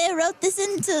if they wrote this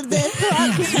into the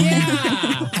program.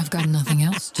 Yeah. I've got nothing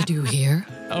else to do here.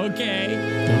 Okay.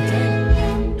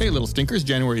 Hey, little stinkers.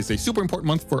 January is a super important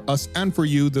month for us and for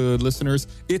you, the listeners.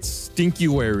 It's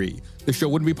Stinkyuary. The show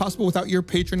wouldn't be possible without your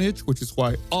patronage, which is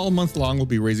why all month long we'll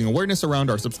be raising awareness around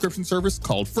our subscription service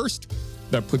called First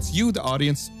that puts you, the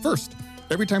audience, first.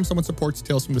 Every time someone supports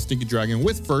Tales from the Stinky Dragon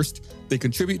with First, they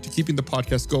contribute to keeping the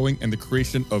podcast going and the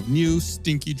creation of new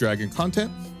Stinky Dragon content.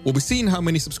 We'll be seeing how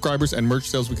many subscribers and merch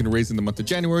sales we can raise in the month of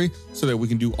January so that we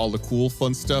can do all the cool,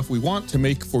 fun stuff we want to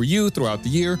make for you throughout the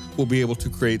year. We'll be able to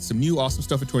create some new awesome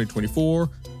stuff in 2024.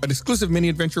 An exclusive mini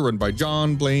adventure run by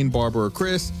John, Blaine, Barbara, or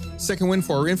Chris. Second win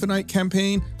for our Infinite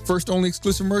campaign. First only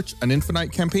exclusive merch, an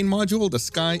Infinite campaign module. The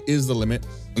sky is the limit.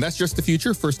 And that's just the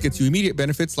future. First gets you immediate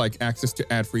benefits like access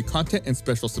to ad-free content and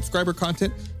special subscriber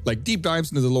content, like deep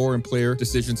dives into the lore and player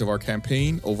decisions of our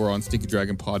campaign over on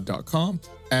stinkydragonpod.com.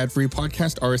 ad-free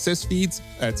podcast RSS feeds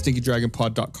at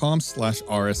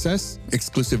stinkydragonpod.com/RSS,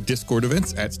 exclusive Discord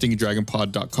events at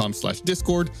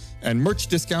stinkydragonpod.com/Discord, and merch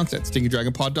discounts at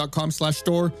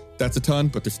stinkydragonpod.com/store. That's a ton,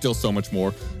 but there's still so much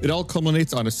more. It all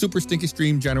culminates on a super stinky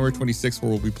stream January 26th, where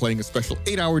we'll be playing a special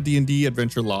 8-hour D&D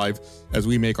adventure live as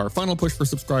we make our final push for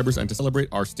subscribers and to celebrate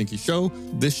our stinky show.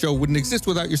 This show wouldn't exist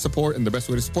without your support, and the best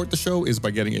way to support the show is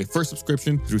by getting a first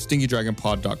subscription through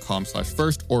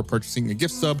stinkydragonpod.com/first or purchasing a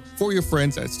gift sub for your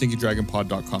friends at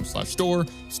stinkydragonpod.com/store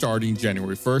starting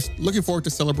January 1st. Looking forward to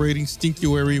celebrating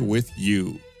Stinkuary with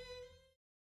you.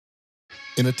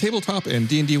 In a tabletop and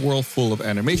D&D world full of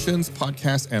animations,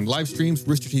 podcasts, and live streams,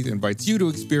 Rooster Teeth invites you to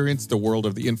experience the world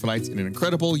of the Infinites in an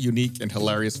incredible, unique, and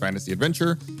hilarious fantasy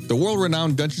adventure. The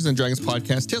world-renowned Dungeons & Dragons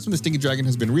podcast, Tales from the Stinky Dragon,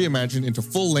 has been reimagined into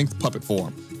full-length puppet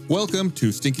form. Welcome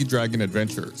to Stinky Dragon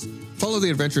Adventures. Follow the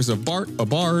adventures of Bart, a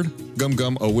bard, Gum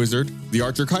Gum, a wizard, the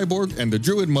Archer Kyborg, and the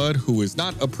Druid Mud, who is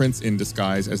not a prince in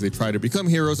disguise, as they try to become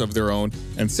heroes of their own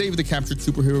and save the captured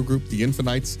superhero group, the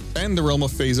Infinites, and the realm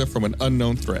of Phasa from an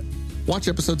unknown threat. Watch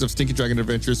episodes of Stinky Dragon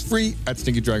Adventures free at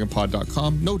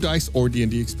stinkydragonpod.com. No dice or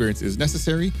D&D experience is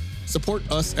necessary. Support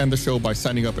us and the show by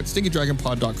signing up at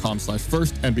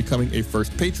stinkydragonpod.com/first and becoming a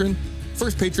first patron.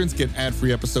 First patrons get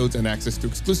ad-free episodes and access to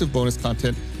exclusive bonus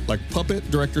content like Puppet,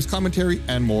 Director's Commentary,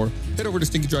 and more. Head over to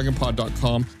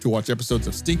stinkydragonpod.com to watch episodes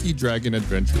of Stinky Dragon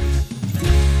Adventures.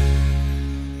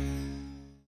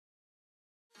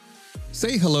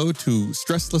 Say hello to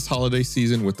stressless holiday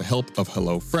season with the help of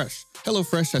HelloFresh.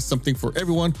 HelloFresh has something for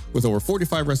everyone with over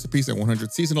 45 recipes and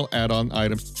 100 seasonal add-on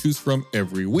items to choose from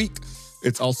every week.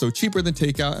 It's also cheaper than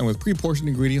takeout, and with pre-portioned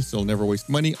ingredients, you'll never waste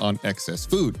money on excess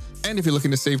food. And if you're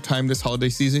looking to save time this holiday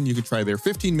season, you can try their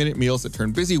 15-minute meals that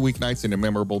turn busy weeknights into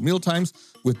memorable mealtimes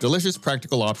with delicious,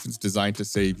 practical options designed to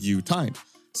save you time.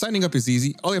 Signing up is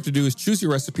easy. All you have to do is choose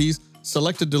your recipes,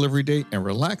 select a delivery date, and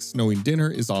relax knowing dinner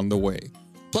is on the way.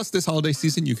 Plus, this holiday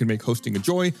season, you can make hosting a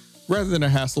joy rather than a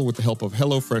hassle with the help of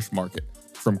HelloFresh Market.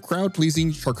 From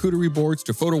crowd-pleasing charcuterie boards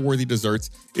to photo-worthy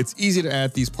desserts, it's easy to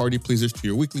add these party pleasers to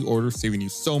your weekly order, saving you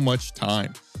so much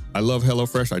time. I love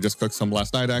HelloFresh. I just cooked some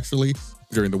last night, actually.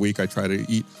 During the week, I try to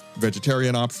eat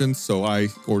vegetarian options, so I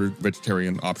ordered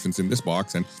vegetarian options in this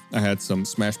box, and I had some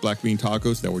smashed black bean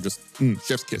tacos that were just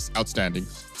chef's kiss, outstanding.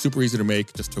 Super easy to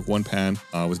make, just took one pan,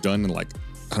 was done in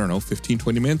 15,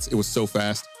 20 minutes. It was so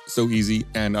fast, so easy,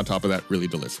 and on top of that, really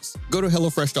delicious. Go to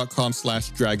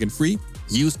HelloFresh.com/dragonfree.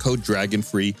 Use code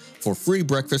DRAGONFREE for free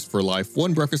breakfast for life.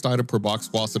 One breakfast item per box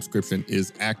while subscription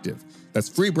is active. That's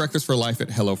free breakfast for life at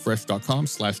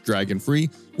HelloFresh.com/dragonfree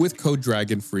with code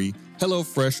DRAGONFREE.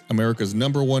 HelloFresh, America's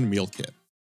 #1 meal kit.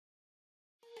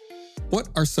 What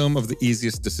are some of the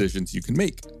easiest decisions you can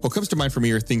make? What comes to mind for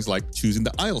me are things like choosing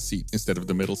the aisle seat instead of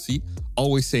the middle seat,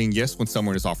 always saying yes when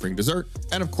someone is offering dessert,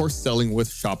 and of course, selling with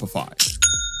Shopify.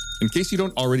 In case you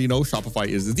don't already know, Shopify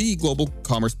is the global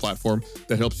commerce platform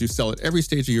that helps you sell at every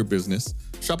stage of your business.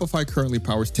 Shopify currently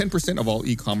powers 10% of all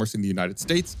e-commerce in the United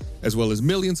States, as well as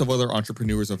millions of other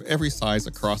entrepreneurs of every size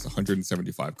across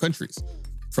 175 countries.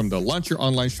 From the launch your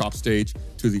online shop stage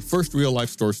to the first real life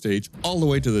store stage, all the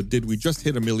way to the did we just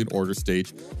hit a million order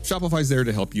stage, Shopify's there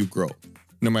to help you grow.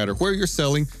 No matter where you're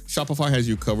selling, Shopify has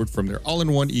you covered from their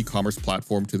all-in-one e-commerce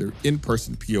platform to their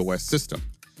in-person POS system.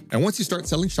 And once you start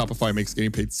selling, Shopify makes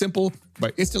getting paid simple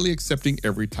by instantly accepting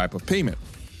every type of payment.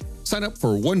 Sign up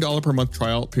for a $1 per month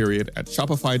trial period at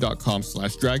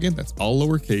shopify.com/dragon. That's all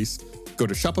lowercase. Go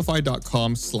to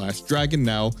shopify.com/dragon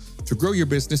now to grow your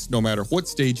business no matter what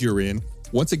stage you're in.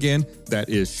 Once again, that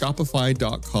is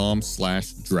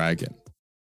shopify.com/dragon.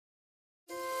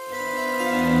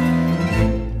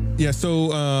 Yeah, so,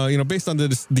 based on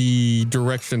the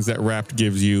directions that Wrapped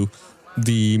gives you,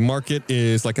 the market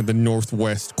is like at the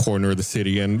northwest corner of the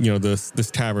city, and this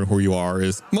tavern where you are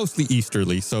is mostly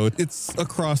easterly, so it's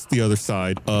across the other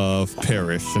side of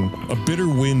Perrish, and a bitter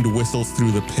wind whistles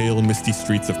through the pale, misty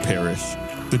streets of Perrish.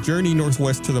 The journey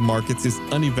northwest to the markets is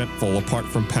uneventful apart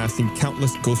from passing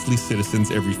countless ghostly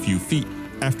citizens every few feet.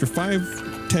 After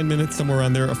 5-10 minutes, somewhere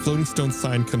around there, a floating stone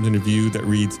sign comes into view that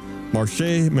reads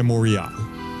Marché Memorial.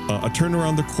 A turn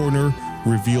around the corner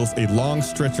reveals a long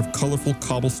stretch of colorful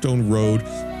cobblestone road,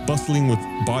 bustling with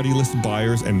bodiless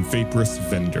buyers and vaporous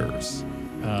vendors.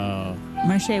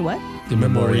 Marché what? The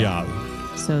Memorial.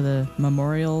 So the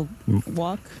Memorial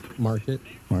Walk? Market.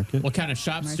 What kind of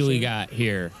shops do we got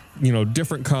here?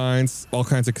 Different kinds, all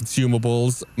kinds of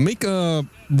consumables. Make a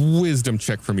wisdom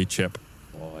check for me, Chip.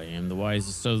 Oh, I am the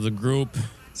wisest of the group.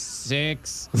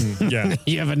 6. Yeah.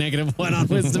 You have a -1 on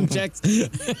wisdom checks.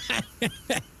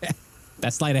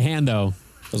 That's sleight of hand, though.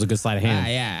 was a good sleight of hand.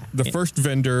 Yeah. The first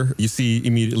vendor you see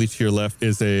immediately to your left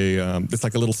is it's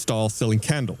like a little stall selling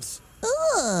candles.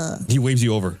 Ooh. He waves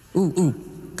you over. Ooh,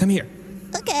 come here.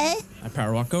 Okay. I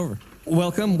power walk over.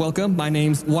 Welcome. My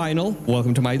name's Wynel.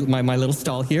 Welcome to my little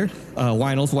stall here.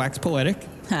 Wynel's Wax Poetic.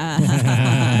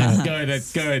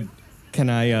 That's good. Can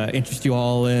I interest you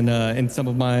all in some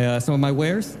of my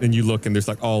wares? And you look, and there's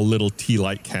like all little tea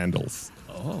light candles.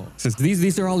 Oh. Says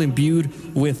these are all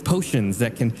imbued with potions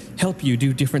that can help you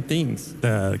do different things.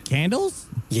 The candles?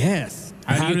 Yes.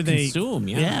 How do they consume?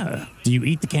 Yeah. Do you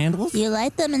eat the candles? You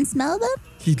light them and smell them?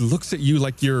 He looks at you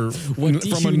like you're What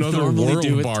from another world,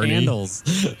 do with Barney. candles?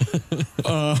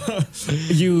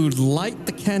 You light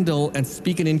the candle and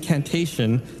speak an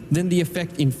incantation. Then the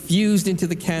effect infused into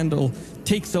the candle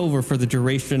takes over for the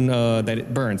duration that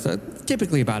it burns.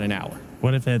 Typically about an hour.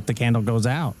 What if the candle goes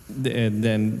out? And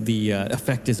then the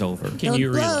effect is over. Don't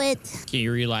blow it. Can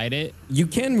you relight it? You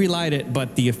can relight it,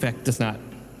 but the effect does not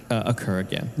occur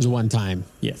again. It was one time.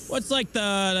 Yes. What's like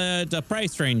the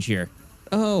price range here?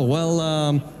 Oh,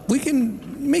 well, we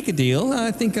can make a deal.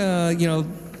 I think,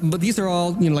 but these are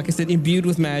all, like I said, imbued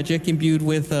with magic, imbued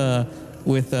with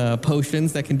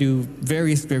potions that can do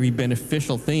various very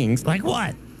beneficial things. Like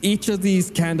what? Each of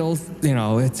these candles,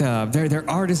 it's they're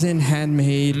artisan,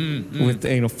 handmade,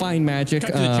 with fine magic.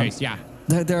 Cut to the chase, yeah.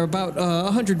 They're about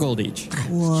 100 gold each.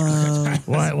 Whoa.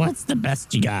 What's the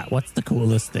best you got? What's the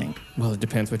coolest thing? Well, it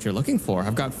depends what you're looking for.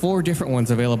 I've got 4 different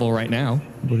ones available right now.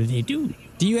 What do they do?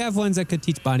 Do you have ones that could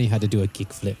teach Bonnie how to do a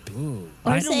kickflip?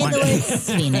 Or say the word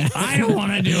Phoenix. I don't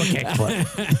want to do a kickflip.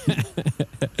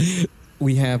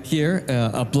 We have here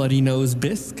a bloody nose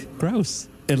bisque. Gross.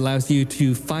 It allows you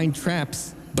to find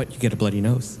traps, but you get a bloody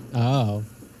nose. Oh.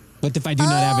 What if I do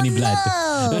not have any blood?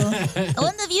 No.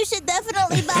 One of you should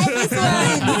definitely buy this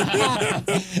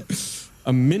one.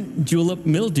 A mint julep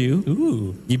mildew.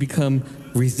 Ooh. You become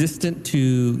resistant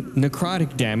to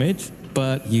necrotic damage,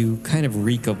 but you kind of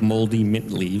reek of moldy mint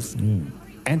leaves.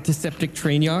 Antiseptic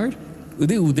train yard.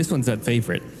 Ooh, this one's a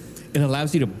favorite. It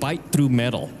allows you to bite through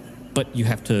metal, but you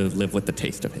have to live with the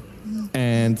taste of it.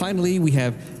 And finally, we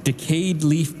have decayed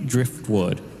leaf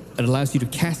driftwood. It allows you to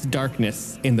cast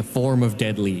darkness in the form of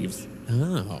dead leaves.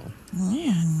 Oh.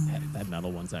 That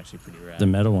metal one's actually pretty rad. The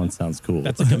metal one sounds cool.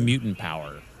 That's like a mutant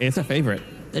power. It's a favorite.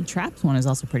 The traps one is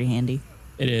also pretty handy.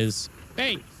 It is.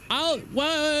 Hey,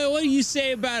 what do you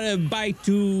say about a buy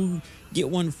 2, get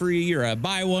 1 free, or a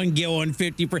buy 1, get 1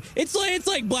 50%? It's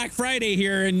like Black Friday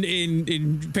here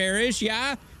in Perrish,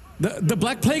 yeah? The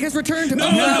Black Plague has returned? No,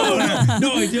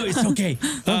 it's okay.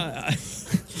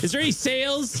 Is there any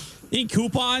sales? Any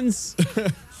coupons?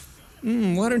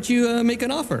 Why don't you make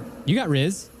an offer? You got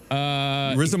Riz.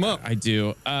 Riz them up. I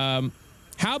do. How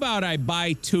about I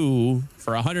buy 2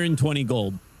 for 120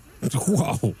 gold?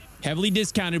 Whoa. Heavily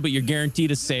discounted, but you're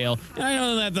guaranteed a sale. And I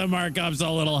know that the markup's a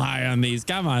little high on these.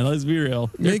 Come on, let's be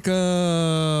real. Make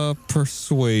a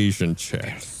persuasion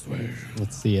check.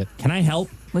 Let's see it. Can I help?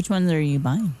 Which ones are you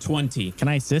buying? 20. Can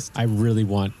I assist? I really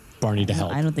want Barney to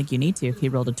help. I don't think you need to. He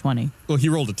rolled a 20. Well, he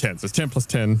rolled a 10, so it's 10 plus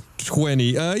 10, 20.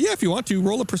 Yeah, if you want to,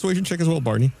 roll a persuasion check as well,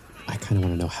 Barney. I kind of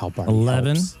want to know how Barney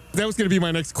 11. helps. That was going to be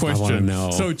my next question. wanna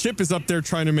know. So Chip is up there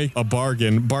trying to make a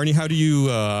bargain. Barney, how do you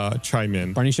chime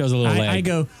in? Barney shows a little leg. I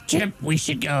go, Chip, we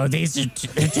should go. These are too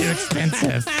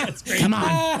expensive. Come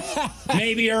on.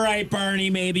 Maybe you're right, Barney.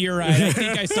 Maybe you're right. I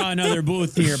think I saw another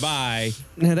booth nearby.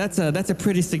 Now, that's a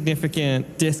pretty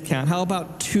significant discount. How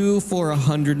about 2 for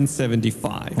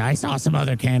 175? I saw some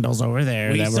other candles over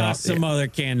there. We that saw were some other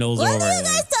candles What over are you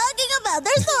there. guys talking about?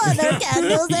 There's no other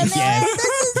candles anywhere. Yes. This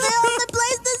is the only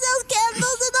place that sells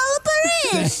candles in all of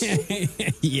Paris.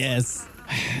 Yes.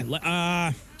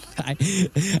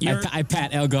 You're- I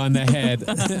pat Elga on the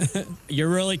head. You're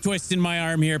really twisting my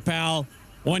arm here, pal.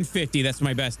 150, that's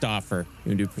my best offer.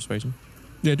 You want to do persuasion?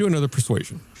 Yeah, do another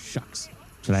persuasion. Shucks.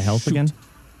 Should I help again?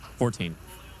 14.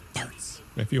 Parts.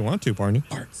 If you want to, Barney.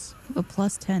 Parts. You have a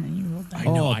plus 10 and you rolled that. I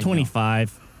know.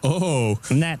 25. Oh.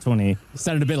 Nat 20.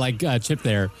 Sounded a bit like Chip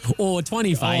there. Oh,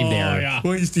 25 there. yeah.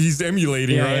 Well, he's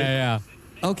emulating, Yeah, right? yeah.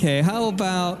 Okay, how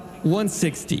about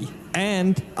 160?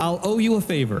 And I'll owe you a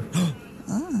favor.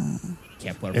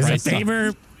 Can't put a Is a price on.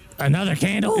 favor another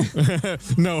candle?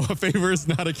 No, a favor is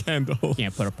not a candle.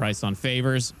 Can't put a price on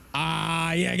favors.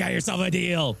 Yeah, got yourself a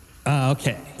deal.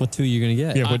 Okay. What 2 are you going to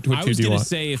get? Yeah, what I two was do you gonna want?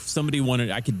 say if somebody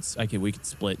wanted, we could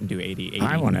split and do 80.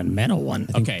 I want a metal one.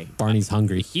 Okay, Barney's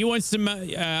hungry. he wants some.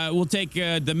 We'll take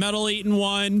the metal eating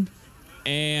one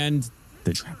and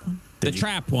The trap one? the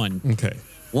trap one. Okay.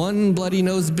 1 bloody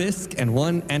nose bisque and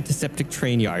 1 antiseptic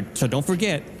train yard. So don't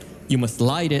forget, you must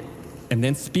light it and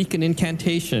then speak an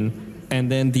incantation, and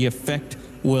then the effect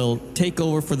will take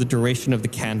over for the duration of the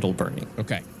candle burning.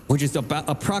 Okay. Which is about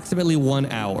approximately 1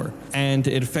 hour. And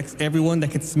it affects everyone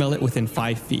that can smell it within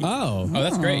 5 feet. Oh,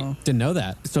 that's great. Didn't know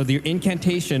that. So the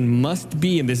incantation must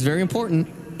be, and this is very important,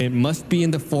 it must be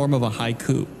in the form of a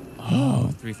haiku. Oh,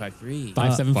 353.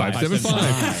 575.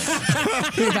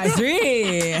 575.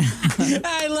 353.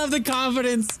 I love the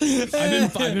confidence.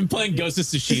 I've been playing Ghost of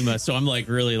Tsushima, so I'm like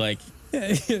really like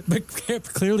but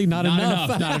clearly not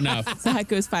enough. Not enough. So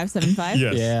haiku is 575.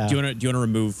 Yes. Yeah. Do you want to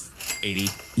remove 80?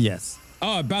 Yes.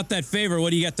 Oh, about that favor,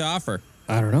 what do you got to offer?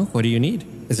 I don't know. What do you need?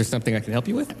 Is there something I can help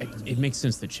you with? It makes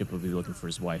sense that Chip would be looking for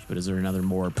his wife, but is there another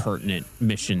more pertinent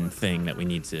mission thing that we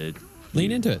need to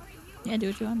Lean into it. Yeah, do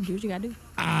what you want. Do what you gotta do.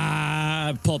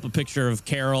 Pull up a picture of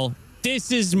Carol.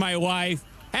 This is my wife.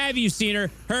 Have you seen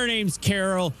her? Her name's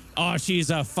Carol. Oh,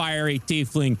 she's a fiery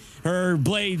tiefling. Her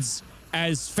blades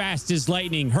as fast as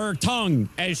lightning. Her tongue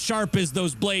as sharp as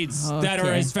those blades that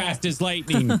are as fast as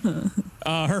lightning.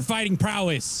 Her fighting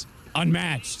prowess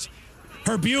unmatched.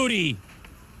 Her beauty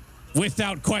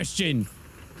without question.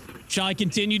 Shall I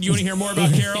continue? Do you want to hear more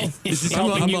about Carol? Is this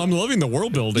helping you? I'm loving the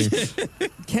world building.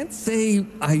 Can't say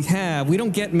I have. We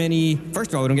don't get many.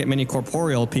 First of all, we don't get many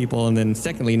corporeal people, and then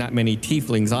secondly, not many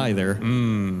tieflings either.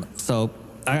 So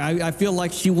I feel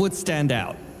like she would stand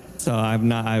out. So I've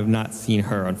not seen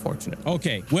her, unfortunately.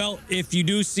 Okay. Well, if you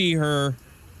do see her,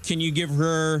 can you give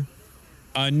her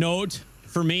a note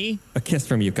for me? A kiss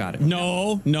from you. Got it.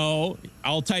 No.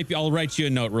 I'll write you a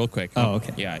note real quick. Oh,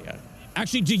 okay. Yeah.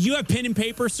 Actually, do you have pen and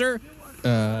paper, sir?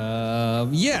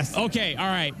 Yes. Okay, all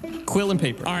right. Quill and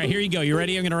paper. All right, here you go. You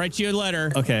ready? I'm going to write you a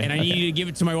letter. Okay, And I need you to give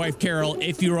it to my wife, Carol,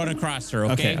 if you run across her,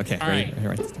 okay? Okay. All right.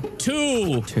 Right.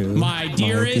 To my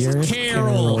dearest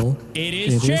Carol, it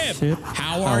is Chip.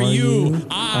 How are you?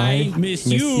 I miss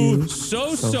you so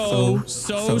much.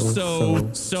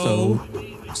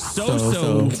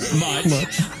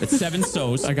 It's 7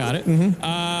 so's. I got it.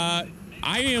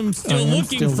 I am still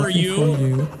looking for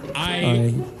you.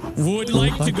 I would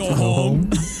like to go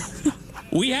home.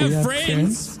 We have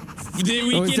friends.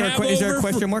 Is there a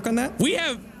question mark on that? We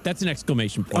have. That's an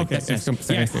exclamation point. Okay.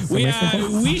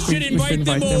 We should invite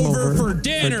them over for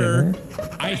dinner.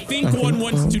 I think one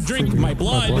wants to drink my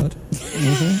blood.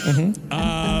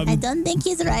 I don't think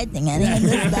he's writing any of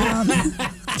this down.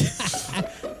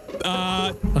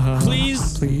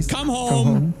 Please come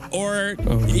home or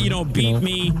beat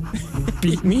me.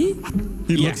 Beat me?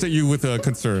 He looks at you with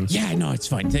concern. Yeah, no, it's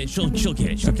fine. She'll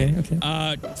get it. Okay.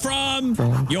 From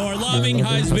your loving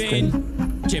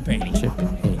husband, Chip Haney.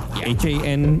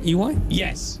 Haney.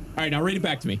 Yes. All right, now read it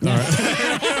back to me. All right.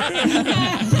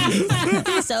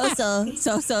 So.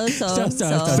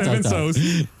 7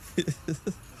 so's.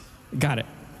 Got it.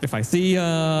 If I see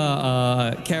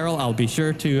Carol, I'll be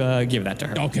sure to give that to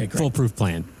her. Okay, great. Foolproof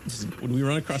plan. When we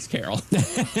run across Carol,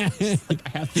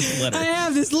 I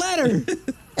have this letter.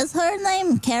 Is her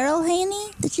name Carol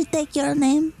Haney? Did she take your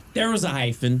name? There was a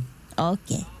hyphen.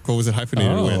 Okay. What was it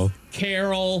hyphenated with?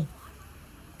 Carol.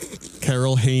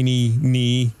 Carol Haney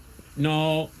Nee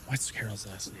No. What's Carol's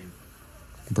last name?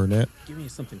 Burnett. Give me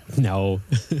something. No.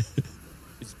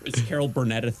 Is Carol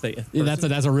Burnett a thing? That's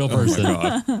a real person.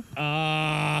 Oh my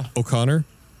God. O'Connor?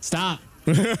 Stop.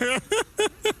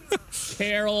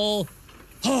 Carol.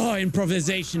 Oh,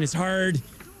 improvisation is hard.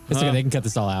 It's okay. They can cut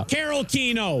this all out. Carol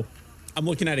Kino. I'm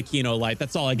looking at a Kino light.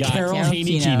 That's all I got. Carol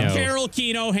Haney Kino. Carol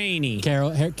Kino Haney.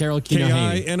 Carol Kino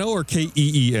Haney. K-I-N-O or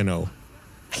K-E-E-N-O?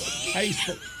 How do you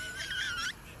spell?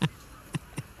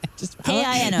 Just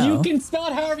K-I-N-O. You can spell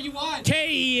it however you want.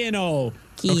 K-E-N-O.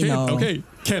 Kino. Okay.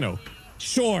 Keno.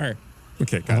 Sure.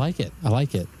 Okay, got I it. like it. I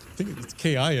like it. I think it's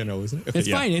K-I-N-O, isn't it? Okay, It's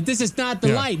fine. This is not the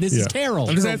Yeah. light. This is Carol.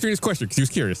 I'm just answering his question because he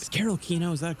was curious. Carol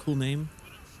Kino, is that a cool name?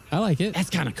 I like it. That's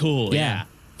kind of cool. Yeah.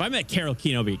 If I met Carol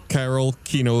Kino, be Carol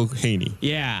Kino Haney.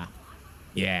 yeah.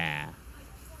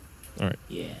 All right.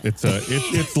 Yeah.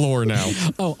 It's lore now.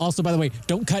 Oh, also, by the way,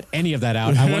 don't cut any of that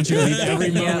out. I want you to leave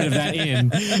every moment of that in.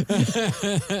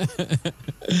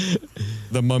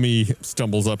 The mummy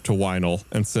stumbles up to Weinel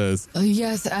and says,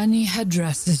 Yes, any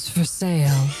headdresses for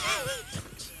sale.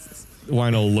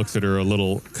 Weinel looks at her a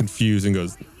little confused and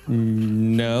goes,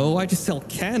 No, I just sell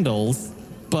candles.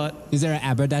 But Is there an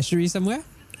haberdashery somewhere?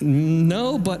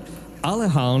 no, but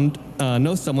Alejandro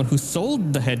knows someone who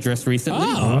sold the headdress recently.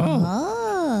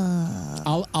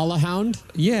 Allahound?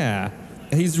 Yeah,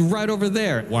 he's right over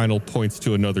there. Weinel points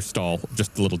to another stall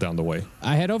just a little down the way.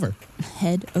 I head over.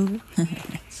 Head over.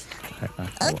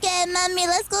 Okay, mommy,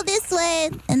 let's go this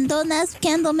way. And don't ask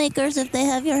candle makers if they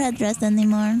have your headdress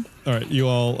anymore. All right, you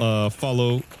all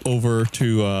follow over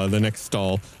to the next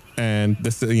stall, and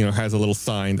this has a little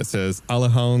sign that says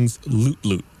Alejandro's Loot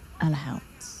Loot. Alejandro.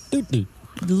 Doot doot.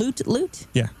 Lute.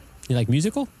 Yeah. You like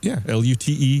musical? Yeah.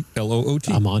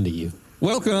 Luteloot. I'm on to you.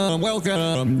 Welcome.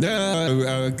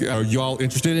 Are you all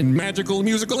interested in magical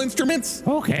musical instruments?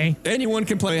 Okay. Anyone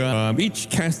can play, each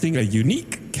casting a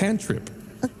unique cantrip.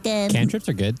 Okay. Cantrips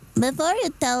are good. Before you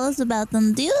tell us about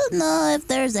them, do you know if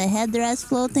there's a headdress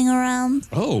floating around?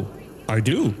 Oh, I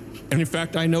do. And in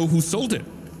fact, I know who sold it.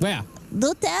 Yeah.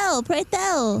 Do tell, pray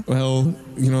tell. Well,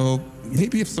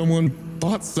 maybe if someone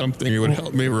bought something, it would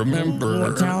help me remember.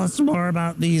 Well, tell us more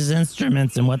about these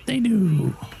instruments and what they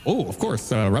do. Oh, of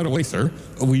course. Right away, sir.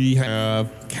 We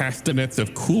have castanets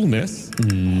of coolness.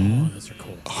 Those are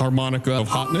cool. Harmonica of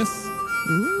hotness.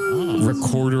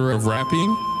 Recorder of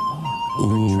rapping.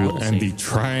 And the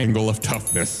triangle of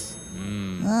toughness.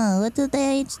 Oh, what do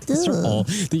they each do? These are all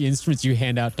the instruments you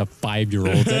hand out to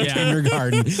 5-year-olds at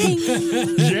kindergarten.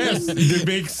 Yes, it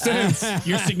makes sense.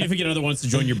 Your significant other wants to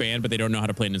join your band, but they don't know how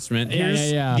to play an instrument.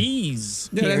 Here's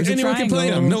these. Anyone can play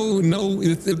them.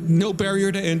 No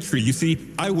barrier to entry. You see,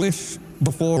 I wish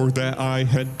before that I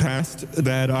had passed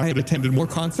that I had attended more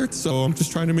concerts, so I'm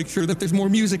just trying to make sure that there's more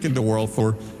music in the world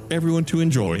for everyone to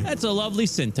enjoy. That's a lovely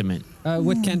sentiment.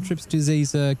 What cantrips do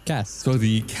these cast? So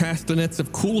the castanets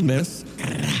of coolness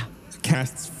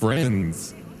casts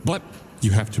friends, but you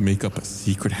have to make up a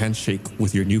secret handshake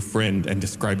with your new friend and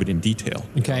describe it in detail.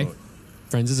 Okay.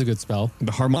 Friends is a good spell.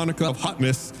 The harmonica of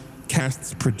hotness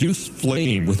casts produce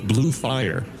flame with blue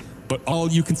fire, but all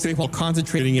you can say while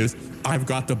concentrating is, I've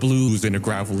got the blues in a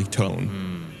gravelly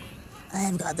tone.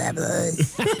 I've got that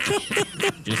blues.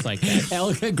 Just like that.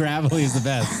 Elka Gravelly is the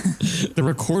best. The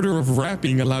recorder of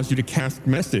rapping allows you to cast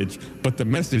message, but the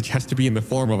message has to be in the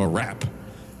form of a rap.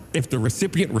 If the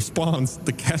recipient responds,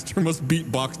 the caster must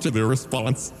beatbox to their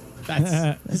response.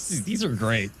 These are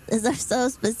great. These are so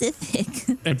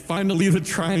specific. And finally, the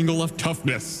triangle of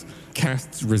toughness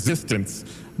casts resistance,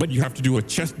 but you have to do a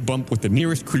chest bump with the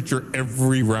nearest creature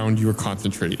every round you are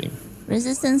concentrating.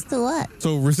 Resistance to what?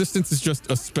 So resistance is just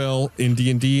a spell in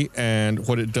D&D, and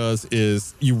what it does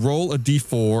is you roll a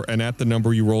d4 and add the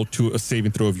number you roll to a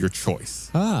saving throw of your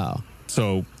choice. Oh.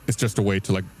 So it's just a way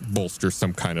to bolster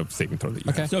some kind of saving throw that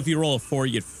you have. So if you roll a 4,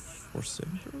 you get 4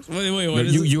 saving throws? Wait, No,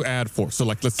 you add 4. So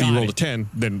let's say you roll a 10,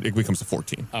 then it becomes a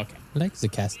 14. Okay. I like the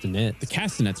castanets. The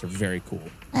castanets are very cool.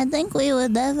 I think we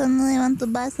would definitely want to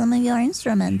buy some of your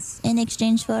instruments in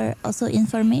exchange for also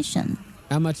information.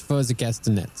 How much for the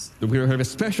castanets? We have a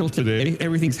special today.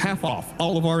 Everything's half off.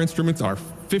 All of our instruments are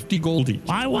 50 gold each.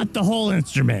 I want the whole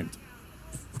instrument.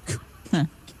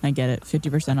 I get it.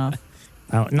 50% off.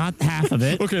 Oh, not half of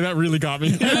it. Okay, that really got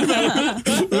me.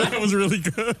 That was really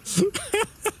good.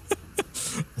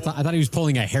 I thought he was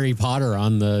pulling a Harry Potter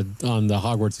on the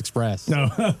Hogwarts Express. No.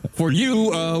 For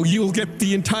you, you'll get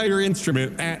the entire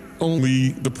instrument at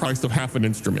only the price of half an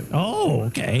instrument. Oh,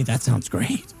 okay. That sounds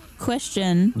great.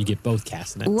 Question. You get both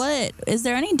castanets. What is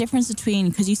there any difference between,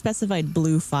 because you specified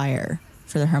blue fire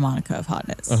for the harmonica of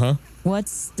hotness? Uh-huh.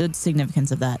 What's the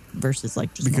significance of that versus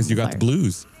just because you got fire? the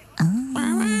blues.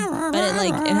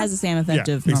 But it has the same effect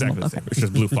of normal. Exactly the same. It's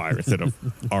just blue fire instead of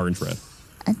orange red.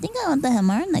 I think I want the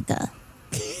harmonica.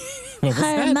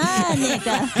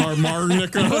 Harmonica.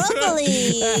 Harmonica.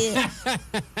 Broccoli.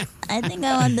 I think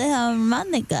I want the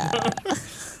harmonica.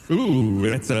 Ooh,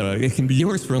 it can be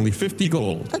yours for only 50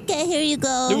 gold. Okay, here you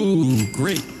go. Ooh,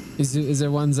 great. Is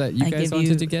there ones that you guys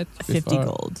wanted to get? 50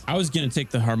 gold. I was going to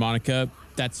take the harmonica.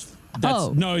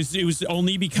 No, it was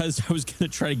only because I was going to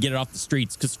try to get it off the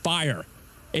streets because fire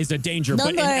is a danger.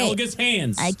 Don't but worry. in Elga's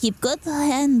hands, I keep good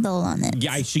handle on it.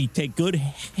 yeah, she take good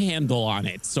handle on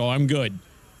it, so I'm good.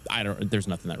 There's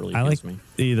nothing that really I gets like me.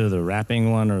 either the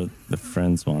rapping one or the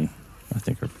friends one. I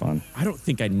think are fun. I don't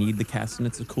think I need the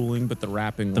castanets of cooling, but the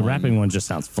rapping The rapping one just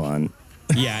sounds fun.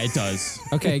 Yeah, it does.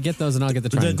 Okay, get those and I'll get the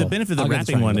triangle. The benefit of the I'll get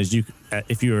rapping one triangle. is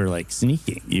if you were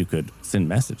sneaking, you could send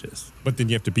messages. But then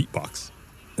you have to beatbox.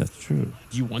 That's true.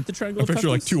 Do you want the triangle? I picture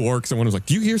toughness? 2 orcs and one was like,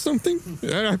 do you hear something?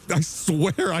 I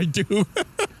swear I do.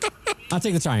 I'll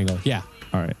take the triangle. Yeah.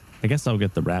 All right. I guess I'll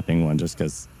get the rapping one just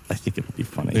because I think it would be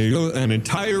funny. There you go. An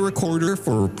entire recorder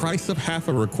for a price of half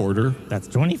a recorder. That's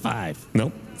 25.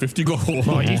 Nope, 50 gold.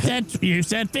 Well, you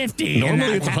said 50.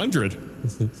 Normally it's 100.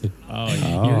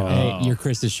 Your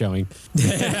Chris is showing.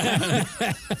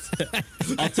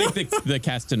 I'll take the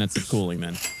castanets of cooling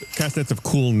then. Castanets of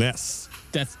coolness.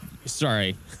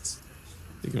 Sorry.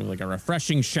 Thinking of like a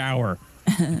refreshing shower.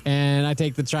 And I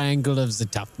take the triangle of the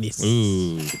toughness.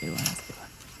 Ooh.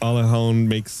 Alejandro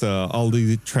makes all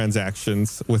the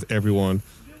transactions with everyone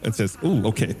and says, ooh,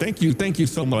 okay, thank you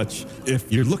so much.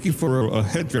 If you're looking for a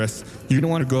headdress, you're going to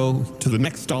want to go to the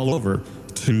next stall over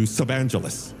to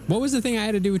Subangelis. What was the thing I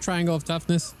had to do with triangle of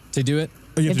toughness to do it?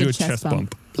 You have to do a chest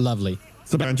bump. Lovely.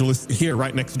 Subangela's here,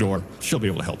 right next door. She'll be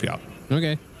able to help you out.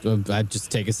 Okay. I'd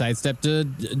just take a sidestep to,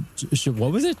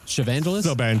 what was it? Shavangelus?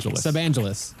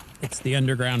 Subangelus. It's the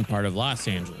underground part of Los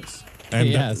Angeles. And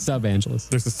Subangelus.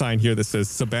 There's a sign here that says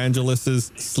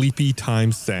Subangelus's Sleepy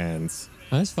Time Sands.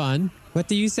 That's fun. What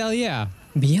do you sell? Yeah.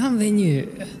 Bienvenue.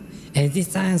 As the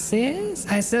sign says,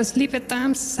 I sell sleepy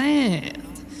time sand.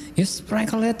 You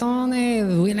sprinkle it on a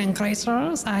willing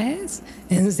creature's eyes,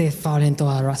 and they fall into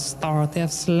a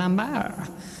restorative slumber.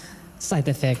 Side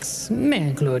effects may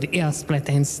include ear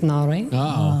splitting snoring.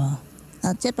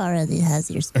 Chip already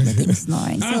has your splitting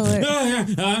snoring, so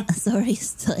we're sorry.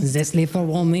 They sleep for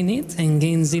 1 minute and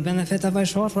gain the benefit of a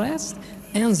short rest,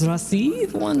 and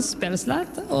receive 1 spell slot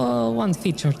or 1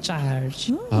 feature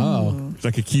charge. It's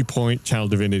like a key point, channel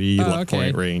divinity, luck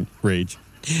point, rage.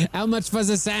 How much for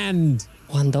the sand?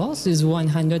 1 dose is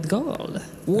 100 gold.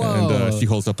 Whoa. And she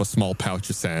holds up a small pouch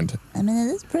of sand. I mean,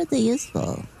 it is pretty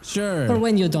useful. Sure. For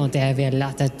when you don't have a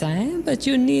lot of time, but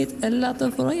you need a lot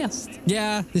of rest.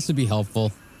 Yeah, this would be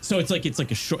helpful. So it's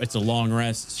a long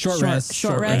rest. Short rest.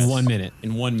 rest. In 1 minute.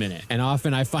 In 1 minute. And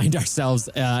often I find ourselves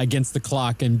against the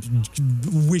clock and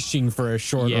wishing for a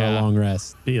short or a long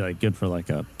rest. Be like good for like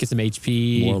a Get some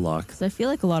HP. warlock. Because I feel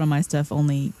like a lot of my stuff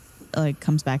only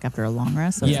comes back after a long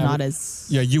rest, so it's not as.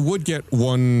 Yeah, you would get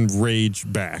 1 rage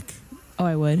back. Oh,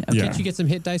 I would. Okay. Yeah. Can't you get some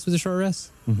hit dice with a short rest?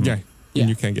 Yeah. Yeah. And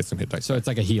you can get some hit dice. So it's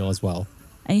like a heal as well.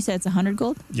 And you said it's 100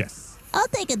 gold. Yes. I'll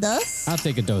take a dose. I'll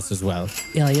take a dose as well.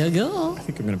 There you go. I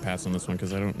think I'm going to pass on this one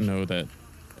because I don't know that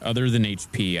other than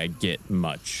HP, I get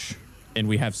much. And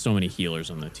we have so many healers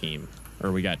on the team.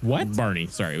 Or we got Barney.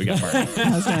 Sorry, we got Barney.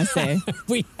 I was gonna say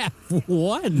we have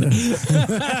 1.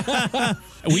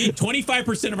 We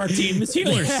 25% of our team is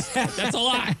healers. That's a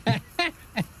lot.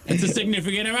 That's a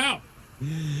significant amount.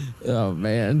 Oh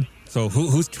man. So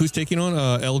who's taking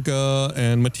on Elga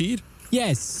and Mateed?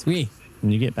 Yes, we.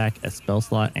 And you get back a spell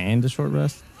slot and a short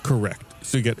rest? Correct.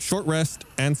 So you get short rest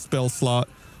and spell slot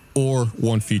or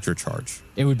 1 feature charge.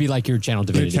 It would be like your channel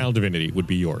divinity. Your channel divinity would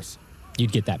be yours.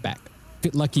 You'd get that back.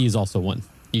 Lucky is also 1.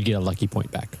 You'd get a lucky point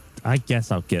back. I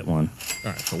guess I'll get 1.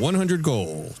 All right, so 100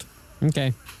 gold.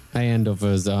 Okay. I hand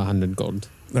over the 100 gold.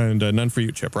 And none for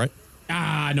you, Chip, right?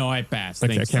 No, I passed.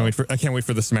 Okay, I can't wait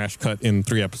for the smash cut in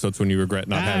 3 episodes when you regret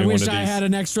not having one of these. I wish I had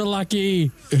an extra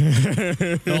lucky.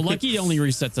 No, lucky only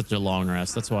resets after long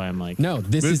rest. That's why I'm like, no,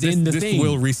 this is in the thing. This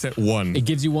will reset 1. It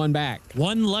gives you 1 back.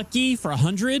 1 lucky for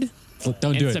 100.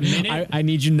 Don't do It's it. a minute? I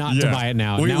need you not to buy it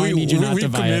now. I need you not to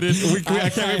buy committed. it.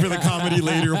 I can't wait for the comedy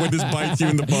later when this bites you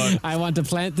in the butt. I want to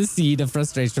plant the seed of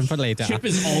frustration for later. Chip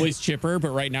is always chipper, but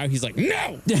right now he's like,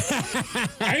 no,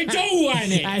 I don't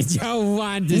want it. I don't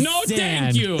want the No,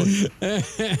 sand. thank you.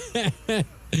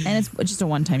 and it's just a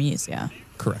one-time use. Yeah.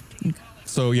 Correct. Okay.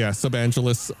 So yeah,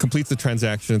 Subangelus completes the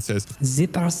transaction and says, The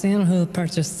person who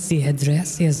purchased the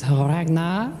headdress is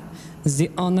Ragnar, the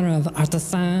owner of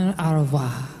Artisan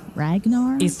Arvois.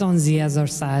 Ragnar? It's on the other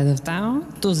side of town,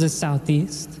 to the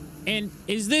southeast. And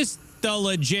is this the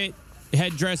legit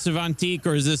headdress of Antique,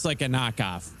 or is this like a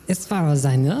knockoff? As far as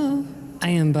I know,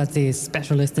 I am but a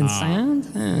specialist in sand,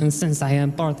 and since I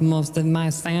import most of my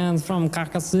sand from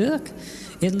Carcassonne,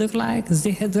 it looked like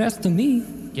the headdress to me.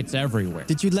 It's everywhere.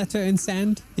 Did you letter in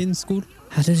sand in school?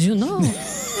 How did you know?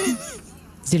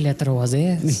 The letter was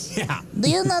it. Yeah. Do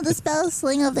you know the spell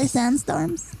Sling of the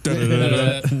Sandstorms?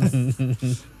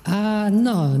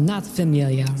 No, not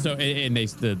familiar. So, and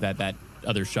that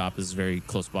other shop is very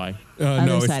close by.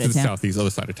 no, it's to the southeast, other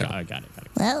side of town. I got it.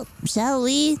 Well, shall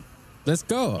we? Let's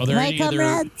go. Are there My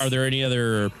comrades? Are there any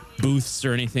other booths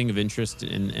or anything of interest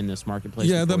in this marketplace?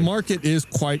 Yeah, the market is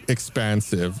quite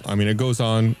expansive. I mean, it goes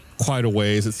on quite a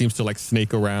ways. It seems to like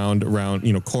snake around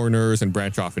corners and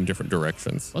branch off in different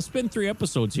directions. Let's spend 3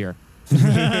 episodes here. We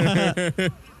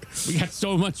got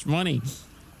so much money.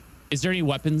 Is there any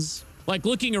weapons? Like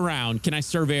looking around, can I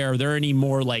survey? Are there any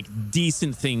more like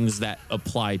decent things that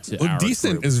apply to our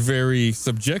decent group? is very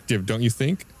subjective, don't you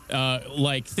think?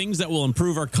 Like things that will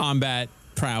improve our combat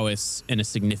prowess in a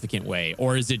significant way,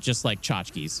 or is it just like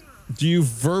tchotchkes? Do you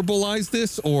verbalize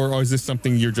this, or is this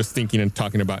something you're just thinking and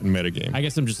talking about in metagame? I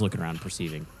guess I'm just looking around,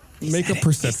 perceiving. Make a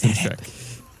perception check.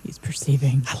 He's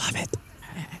perceiving. I love it.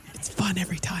 It's fun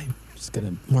every time. Just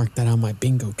gonna mark that on my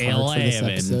bingo card for this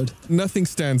episode. Nothing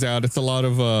stands out. It's a lot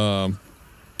of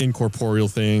incorporeal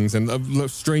things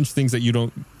and strange things that you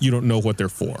don't know what they're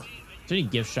for. Is there any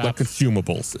gift shops? Like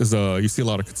consumables you see a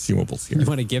lot of consumables here. You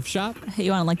want a gift shop?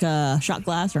 You want like a shot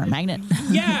glass or a magnet?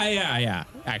 Yeah.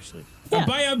 Actually, I'll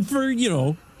buy them for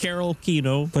Carol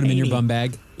Kino. Put them in your bum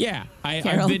bag. Yeah,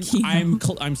 Carol Kino.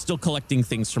 I'm still collecting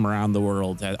things from around the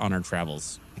world on our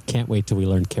travels. I can't wait till we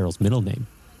learn Carol's middle name.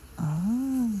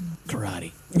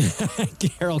 Karate.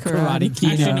 Carol Karate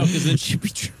Kino. Actually, no, because then she'd be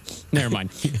true. Never mind.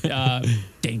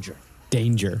 Danger.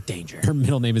 Danger. Her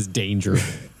middle name is Danger.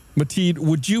 Mateed,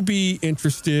 would you be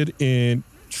interested in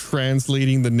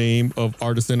translating the name of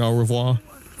Artisan Au Revoir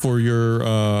for your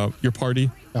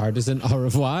party? Artisan Au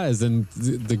Revoir, as in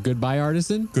the goodbye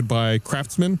artisan? Goodbye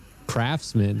craftsman?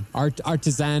 Craftsman.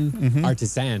 Artisan. Mm-hmm.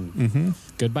 Artisan. Mm-hmm.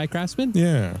 Goodbye craftsman?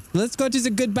 Yeah. Let's go to the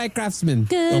goodbye craftsman.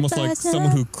 Goodbye, Almost like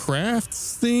someone who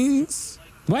crafts things.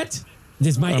 What?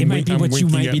 It might be I'm what you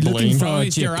winking might be at looking Blaine. for. Oh,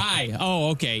 It's your eye.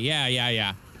 Oh, okay.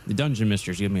 Yeah. The dungeon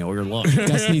mistress give me a weird look.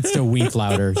 Gus needs to wink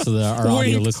louder so that our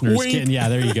audio Wink, listeners wink. can. Yeah,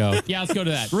 there you go. Yeah, let's go to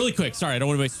that. Really quick. Sorry, I don't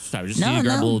want to waste time. Just No, need to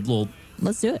grab no. a little.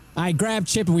 Let's do it. I grab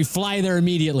Chip and we fly there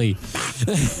immediately.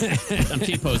 I'm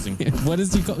T-posing. What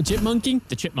is he called? Chipmunking?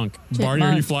 The chipmunk. Barney,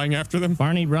 are you flying after them?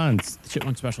 Barney runs. The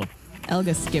chipmunk special.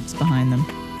 Elga skips behind them.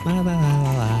 Wow, wow,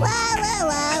 wow,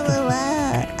 wow,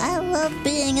 wow. I love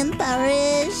being in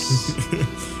Perrish.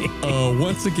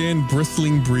 Once again,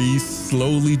 bristling breeze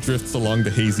slowly drifts along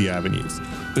the hazy avenues.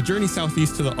 The journey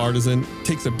southeast to the Artisan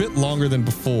takes a bit longer than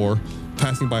before,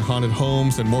 passing by haunted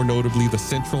homes and more notably the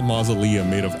central mausoleum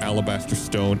made of alabaster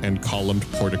stone and columned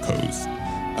porticos.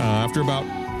 After about,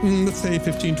 let's say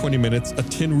 15-20 minutes, a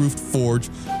tin-roofed forge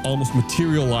almost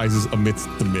materializes amidst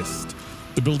the mist.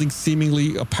 The building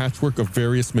seemingly a patchwork of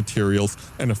various materials,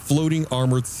 and a floating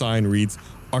armored sign reads,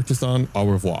 Artisan Au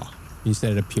Revoir. You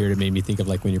said it appeared. It made me think of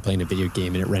like when you're playing a video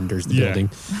game and it renders the building.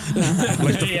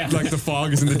 like the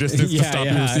fog is in the distance to stop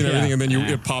you from seeing everything, and then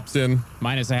it pops in.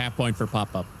 Minus a half point for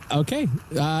pop-up. Okay,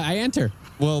 I enter.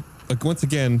 Well, once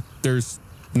again, there's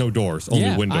no doors,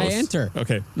 only windows. I enter.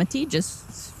 Okay. Mateed just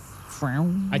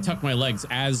frown. I tuck my legs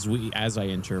as I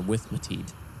enter with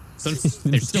Mateed. So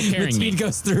they're still carrying me. Mateed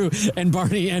goes through and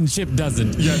Barney and Chip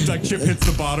doesn't. Yeah, it's like Chip hits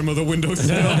the bottom of the window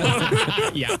sill.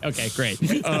 Yeah, okay, great.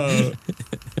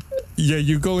 Yeah,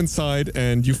 you go inside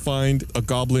and you find a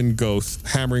goblin ghost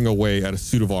hammering away at a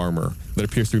suit of armor that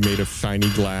appears to be made of shiny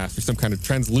glass or some kind of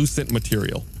translucent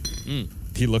material.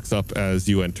 He looks up as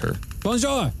you enter.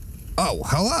 Bonjour. Oh,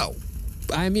 hello.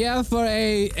 I'm here for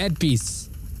a headpiece.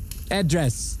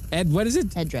 Headdress. What is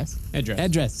it? Headdress.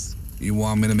 Headdress. You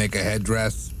want me to make a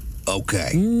headdress?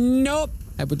 Okay. Nope.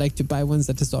 I would like to buy ones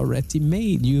that is already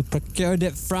made. You procured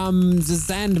it from the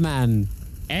Sandman.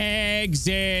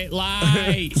 Exit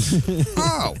light.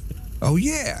 Oh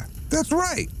yeah, that's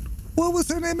right. What was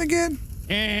her name again?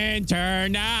 Enter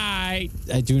night.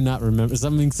 I do not remember.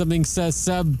 Something Subangelus.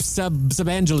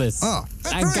 Oh,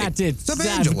 that's I right. got it.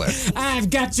 Subangelus. I've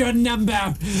got your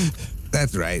number.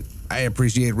 That's right. I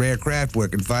appreciate rare craft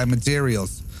work and fine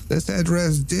materials. This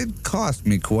headdress did cost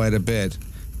me quite a bit.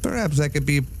 Perhaps I could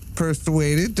be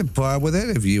persuaded to part with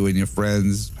it if you and your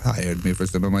friends hired me for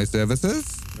some of my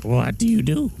services. What do you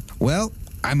do? Well,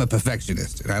 I'm a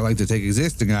perfectionist, and I like to take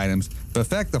existing items,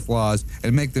 perfect the flaws,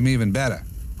 and make them even better.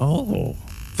 Oh.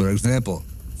 For example,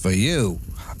 for you,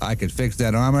 I could fix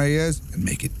that armor of yours and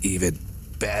make it even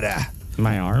better.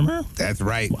 My armor? That's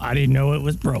right. Well, I didn't know it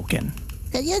was broken.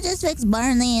 Could you just fix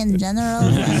Barney in general?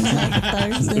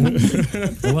 person?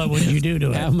 What would you do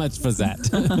to it? How much was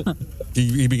that?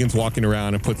 He begins walking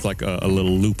around and puts like a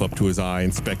little loop up to his eye,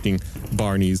 inspecting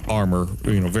Barney's armor,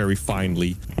 very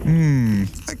finely.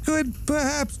 I could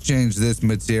perhaps change this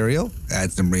material,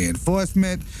 add some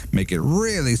reinforcement, make it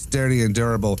really sturdy and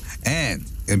durable, and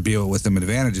imbue it with some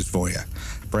advantages for you.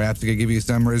 Perhaps it could give you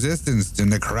some resistance to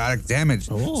necrotic damage,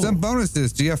 some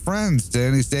bonuses to your friends, to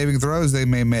any saving throws they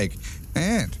may make,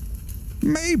 and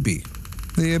maybe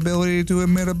the ability to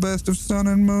emit a burst of sun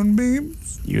and moon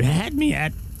beams. You had me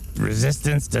at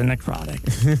resistance to necrotic.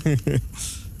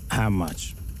 How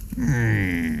much?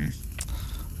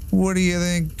 What do you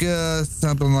think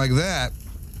something like that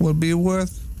would be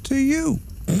worth to you?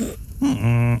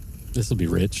 This will be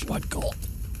rich. What gold?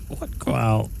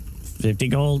 Well, 50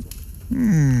 gold.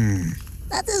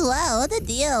 That is wow, what a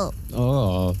deal.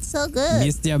 Oh. So good.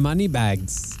 Mr.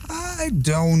 Moneybags. I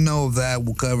don't know if that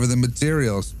will cover the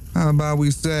materials. How about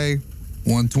we say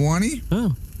 120?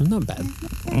 Oh, not bad.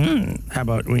 How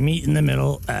about we meet in the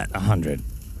middle at 100?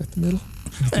 At the middle?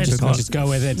 Just go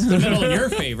with it. The middle in your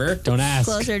favor. Don't ask.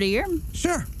 Closer to your.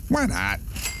 Sure, why not?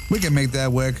 We can make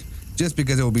that work just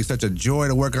because it will be such a joy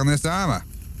to work on this armor.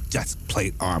 Just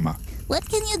plate armor. What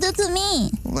can you do to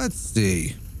me? Let's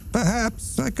see.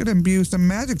 Perhaps I could imbue some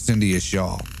magics into your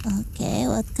shawl. Okay,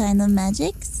 what kind of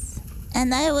magics?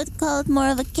 And I would call it more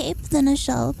of a cape than a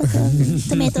shawl, but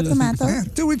tomato.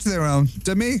 To each their own.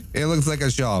 To me, it looks like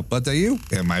a shawl, but to you,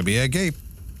 it might be a cape.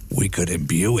 We could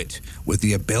imbue it with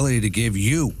the ability to give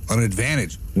you an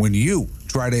advantage when you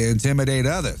try to intimidate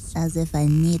others. As if I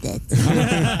need it.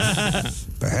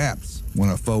 Perhaps when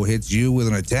a foe hits you with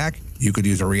an attack, you could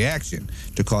use a reaction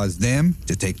to cause them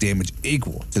to take damage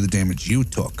equal to the damage you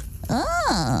took.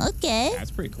 Oh, okay.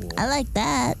 That's pretty cool. I like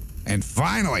that. And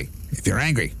finally, if you're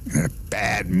angry, in a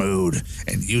bad mood,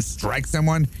 and you strike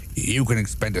someone, you can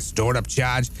expend a stored-up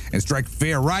charge and strike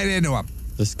fear right into them.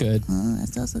 That's good. Oh,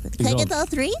 that's also good. Can I get all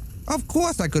three? Of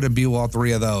course I could imbue all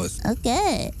three of those.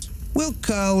 Okay. We'll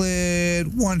call it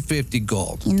 150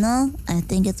 gold. You know, I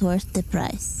think it's worth the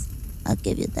price. I'll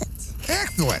give you that.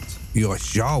 Excellent. Your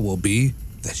shawl will be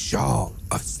the shawl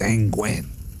of Sanguine.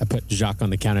 I put Jacques on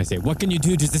the counter and say, what can you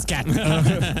do to this cat?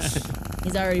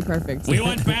 He's already perfect. We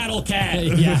want Battle Cat.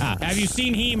 Yeah. Have you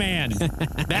seen He-Man?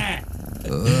 That.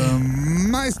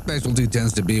 My specialty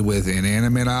tends to be with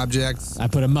inanimate objects. I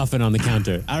put a muffin on the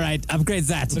counter. All right, upgrade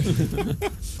that.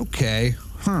 Okay.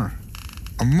 A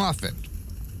muffin.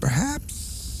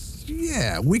 Perhaps,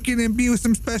 yeah, we can imbue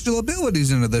some special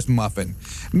abilities into this muffin.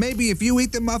 Maybe if you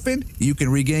eat the muffin, you can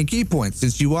regain key points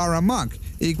since you are a monk,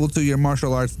 equal to your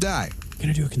martial arts die.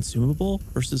 Gonna do a consumable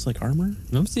versus like armor?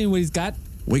 I'm seeing what he's got.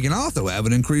 We can also have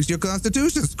it increase your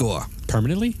constitution score.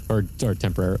 Permanently or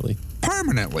temporarily?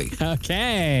 Permanently.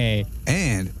 Okay.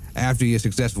 And after you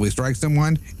successfully strike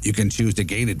someone, you can choose to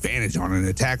gain advantage on an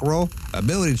attack roll,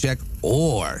 ability check,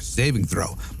 or saving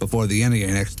throw before the end of your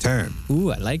next turn.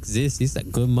 Ooh, I like this. This is a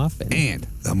good muffin. And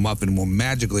the muffin will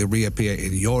magically reappear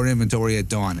in your inventory at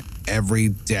dawn every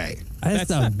day. That's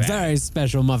a very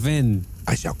special muffin.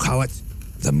 I shall call it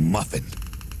the Muffin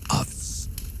of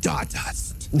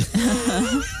Stardust. It's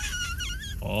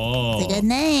a good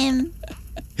name.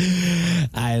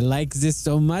 I like this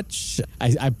so much.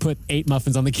 I put 8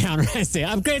 muffins on the counter. I say,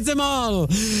 upgrade them all.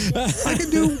 I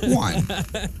can do 1,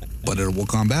 but it will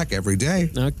come back every day.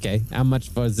 Okay. How much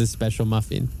for this special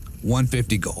muffin?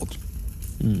 150 gold.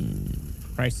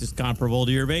 Price is comparable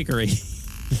to your bakery.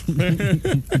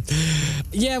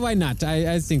 Yeah, why not?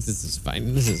 I think this is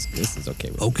fine. This is okay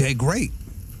with me. Okay, great.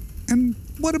 And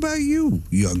what about you,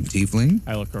 young tiefling?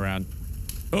 I look around.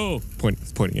 Oh,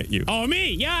 Pointing at you. oh,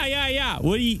 me? Yeah.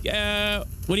 What do you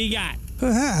got?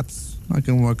 Perhaps I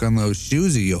can work on those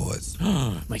shoes of yours.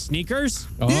 My sneakers?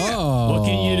 Oh. What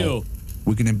can you do?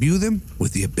 We can imbue them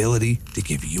with the ability to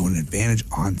give you an advantage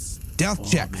on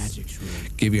stealth checks. Magic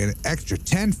shroom. Give you an extra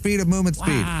 10 feet of movement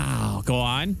speed. Wow. Go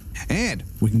on. And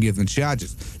we can give them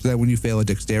charges so that when you fail a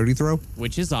dexterity throw,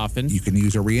 Which is often. you can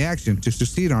use a reaction to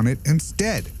succeed on it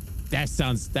instead. That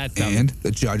sounds. And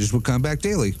the charges will come back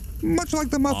daily, much like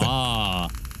the muffin.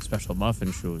 Special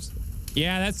muffin shoes.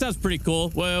 Yeah, that sounds pretty cool.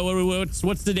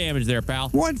 What's the damage there, pal?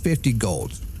 150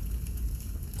 gold.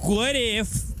 What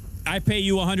if I pay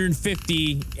you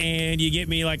 150 and you get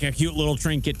me like a cute little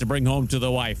trinket to bring home to the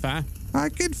wife, huh? I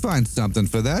could find something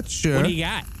for that, sure. What do you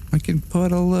got? I can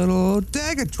put a little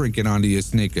dagger trinket onto your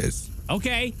sneakers.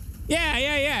 Okay.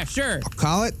 Yeah, sure. I'll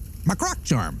call it my croc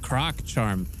charm. Croc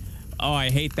charm. Oh,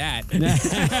 I hate that.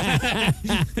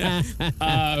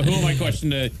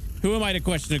 Who am I to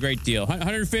question a great deal?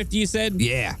 150, you said?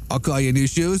 Yeah, I'll call your new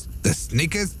shoes the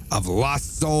sneakers of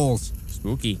lost souls.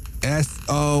 Spooky.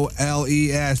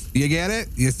 SOLES. You get it?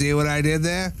 You see what I did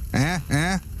there?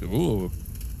 Ooh.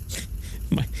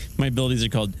 My abilities are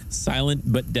called Silent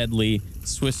but Deadly,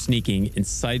 Swift Sneaking, and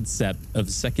Sidestep of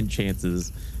Second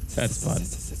Chances. That's fun.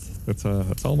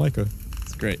 That's all Micah.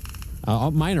 It's great.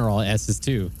 Mine are all S's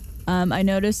too. I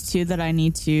noticed too that I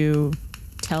need to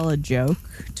tell a joke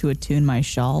to attune my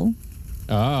shawl.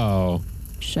 Oh.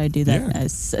 Should I do that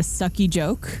as a sucky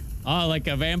joke? Oh, like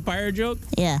a vampire joke?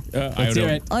 Yeah. Let's hear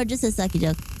it. Or just a sucky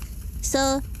joke.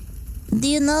 So, do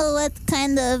you know what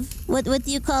kind of, what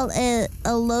do you call a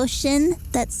lotion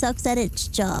that sucks at its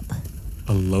job?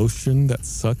 A lotion that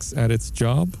sucks at its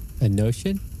job? A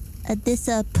notion? A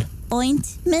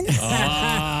disappointment?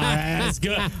 That's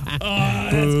good.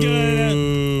 That's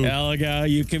good. Helga,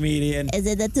 you comedian. Is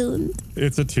it attuned?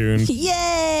 It's attuned.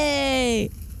 Yay!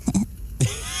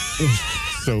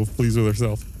 So pleased with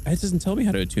herself. It doesn't tell me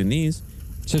how to attune these.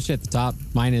 Just at the top.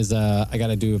 Mine is I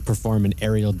got to perform an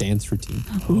aerial dance routine.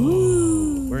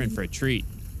 Ooh. We're in for a treat.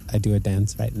 I do a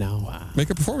dance right now. Wow. Make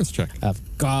a performance check. Of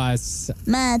course.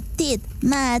 My teeth.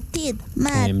 I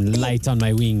am light on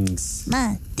my wings.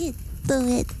 My teeth. Do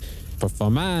it.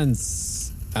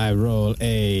 Performance. I roll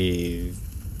a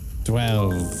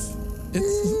 12.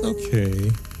 It's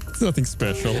okay. It's nothing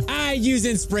special. I use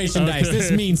inspiration dice.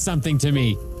 This means something to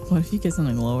me. What if you get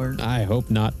something lower? I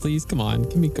hope not. Please, come on.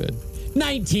 Give me good.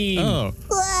 19. Oh.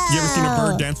 Wow. You ever seen a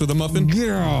bird dance with a muffin?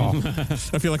 Yeah.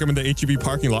 I feel like I'm in the HEB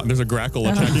parking lot and there's a grackle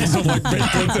attacking some like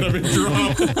baked goods that have been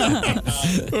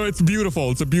dropped. Oh, it's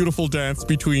beautiful. It's a beautiful dance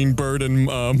between bird and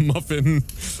muffin,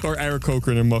 or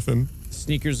Aarakocra and muffin.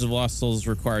 Sneakers of Lost Souls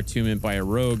require attunement by a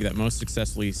rogue that most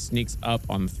successfully sneaks up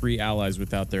on 3 allies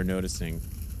without their noticing.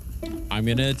 I'm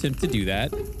going to attempt to do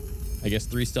that. I guess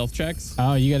 3 stealth checks.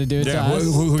 Oh, you got to do it to us?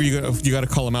 Who you got to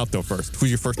call them out, though, first. Who's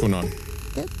your first one on?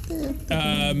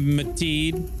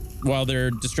 Mateed, while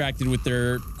they're distracted with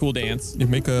their cool dance. You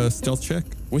make a stealth check?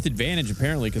 With advantage,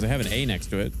 apparently, because I have an A next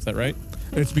to it. Is that right?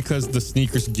 It's because the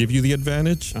sneakers give you the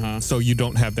advantage, so you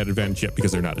don't have that advantage yet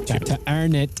because they're not attuned. Got to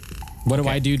earn it. What do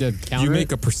I do to counter You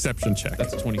make a perception check.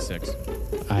 That's a 26.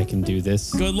 I can do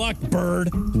this. Good luck, bird.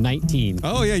 19.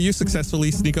 Oh, yeah, you successfully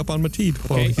sneak up on Mateed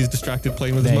while he's distracted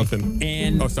playing with his muffin.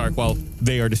 And while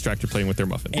they are distracted playing with their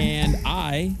muffin. And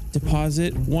I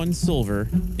deposit 1 silver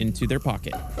into their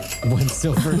pocket. 1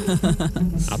 silver?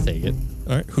 I'll take it.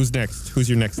 All right, who's next? Who's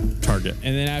your next target?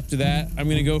 And then after that, I'm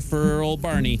going to go for old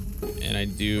Barney. And I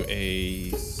do a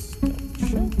stealth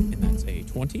check, and that's a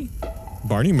 20.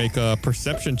 Barney, make a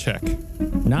perception check.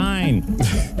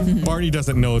 9. Barney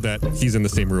doesn't know that he's in the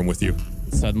same room with you.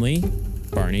 Suddenly,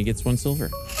 Barney gets 1 silver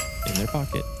in their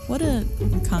pocket. What a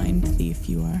kind thief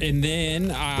you are. And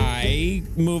then I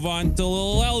move on to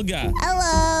little Elga.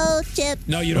 Hello, Chip.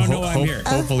 No, you don't know I'm here.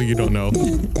 Hopefully you don't know.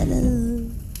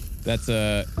 That's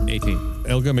 18.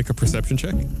 Elga, make a perception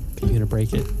check. You're going to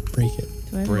break it. Break it.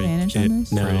 Do I have advantage on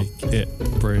this? No.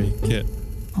 Break it.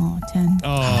 Oh, 10.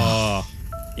 Oh.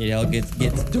 It all gets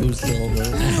 2 silver.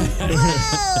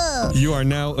 You are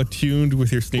now attuned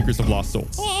with your Sneakers of Lost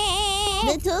Souls.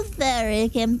 The Tooth Fairy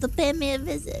came to pay me a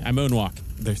visit. I moonwalk.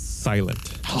 They're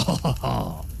silent.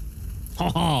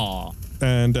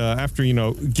 And after,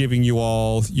 giving you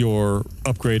all your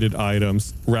upgraded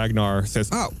items, Ragnar says,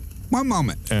 "Oh, one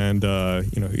moment." And,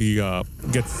 he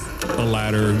gets a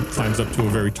ladder, climbs up to a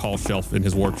very tall shelf in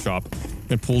his workshop,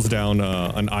 and pulls down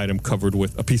an item covered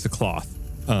with a piece of cloth.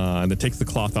 And then takes the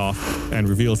cloth off and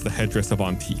reveals the headdress of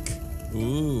Antique.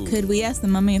 Ooh. Could we ask the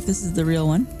mummy if this is the real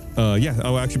one? Yeah.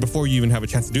 Oh, actually, before you even have a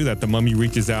chance to do that, the mummy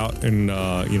reaches out and,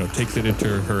 takes it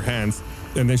into her hands.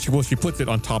 And then she puts it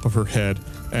on top of her head.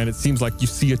 And it seems like you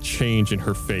see a change in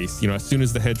her face. As soon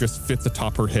as the headdress fits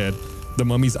atop her head, the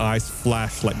mummy's eyes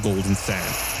flash like golden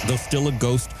sand. Though still a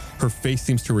ghost, her face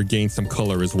seems to regain some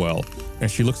color as well.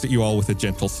 And she looks at you all with a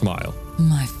gentle smile.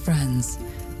 My friends,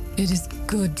 it is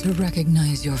good to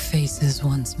recognize your faces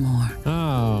once more.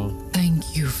 Oh.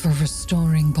 Thank you for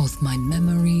restoring both my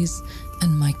memories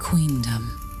and my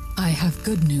queendom. I have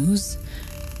good news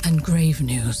and grave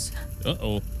news.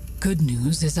 Uh-oh. Good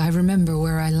news is I remember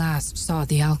where I last saw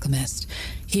the alchemist,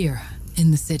 here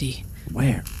in the city.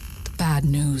 Where? The bad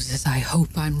news is I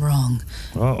hope I'm wrong.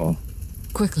 Uh-oh.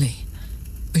 Quickly,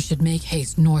 we should make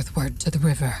haste northward to the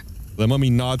river. The mummy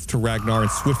nods to Ragnar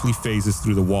and swiftly phases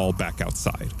through the wall back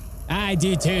outside. I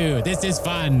do too. This is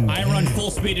fun. I run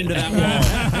full speed into that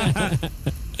wall.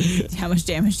 How much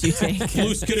damage do you take?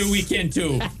 Blue Skidoo weekend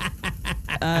too.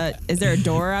 Is there a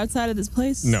door outside of this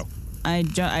place? No. I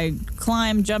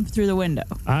jump through the window.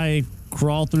 I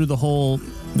crawl through the hole,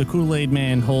 the Kool-Aid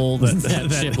man hole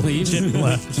that Chip leaves. Chip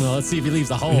left. Well, let's see if he leaves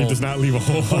the hole. He does not leave a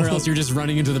hole. Or else you're just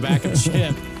running into the back of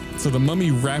Chip. So the mummy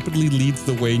rapidly leads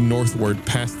the way northward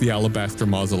past the alabaster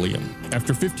mausoleum.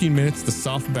 After 15 minutes, the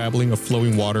soft babbling of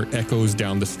flowing water echoes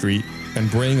down the street, and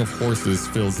braying of horses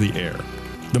fills the air.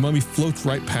 The mummy floats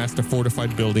right past a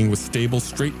fortified building with stables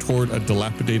straight toward a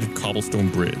dilapidated cobblestone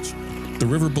bridge. The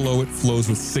river below it flows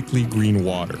with sickly green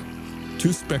water.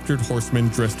 2 spectered horsemen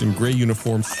dressed in gray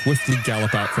uniforms swiftly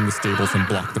gallop out from the stables and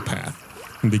block the path,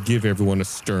 and they give everyone a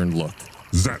stern look.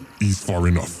 That is far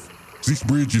enough. This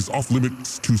bridge is off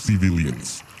limits to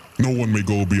civilians. No one may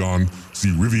go beyond the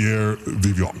Rivière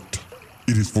Vivante.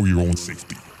 It is for your own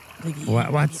safety.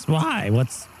 Why?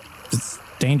 It's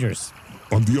dangerous.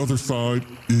 On the other side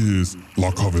is La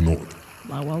Covenant.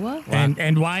 What?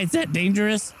 And why is that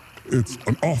dangerous? It's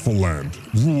an awful land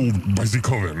ruled by the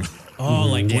Coven. Oh,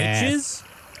 like witches?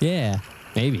 Yeah,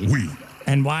 maybe.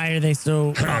 And why are they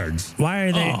so... Hags. Why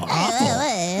are they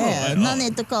Wait, no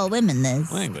need to call women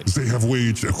this. Language. They have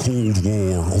waged a cold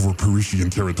war over Parisian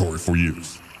territory for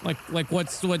years. Like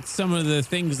what's some of the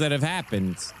things that have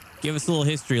happened? Give us a little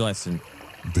history lesson.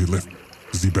 They left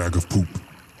the bag of poop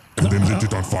and then lit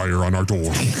it on fire on our door.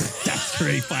 That's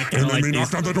pretty fucking And like then they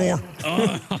knocked on the door.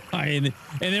 And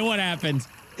then what happened?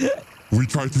 We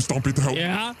tried to stomp it out.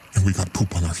 Yeah? And we got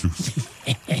poop on our shoes.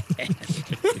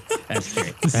 That's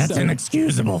great. That's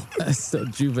inexcusable. That's so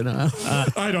juvenile.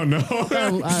 I don't know. I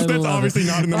That's love obviously it.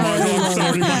 not in the module.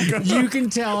 Sorry, Micah. You can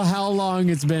tell how long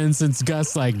it's been since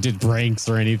Gus did pranks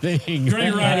or anything.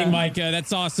 Great writing, Micah.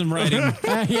 That's awesome writing.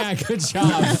 Yeah, good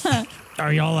job.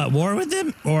 Are y'all at war with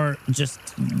them, or just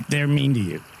they're mean to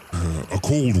you? A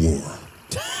Cold War.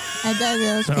 I thought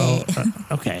it was okay. So,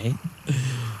 okay.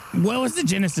 What was the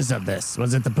genesis of this?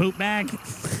 Was it the poop bag?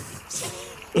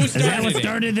 Is that what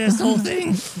started this whole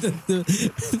thing?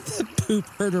 The poop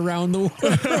heard around the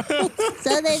world.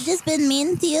 So they've just been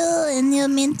mean to you and you're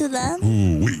mean to them?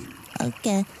 Ooh, wee.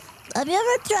 Okay. Have you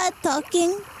ever tried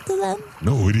talking to them?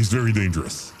 No, it is very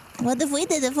dangerous. What if we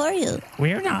did it for you?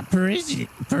 We're not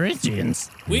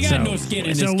Parisians. We got no skin in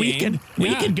this so we game.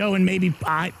 we could go and maybe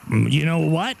you know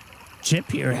what?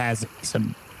 Chip here has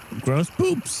some gross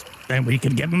poops, and we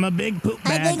could give him a big poop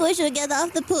bag. I think we should get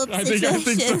off the poop I situation.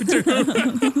 think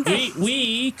so too.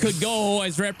 we could go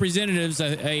as representatives,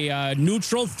 a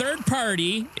neutral third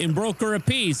party, and broker a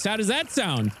peace. How does that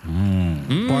sound?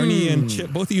 Barney and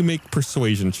Chip, both of you make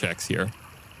persuasion checks here.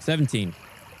 17.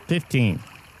 15.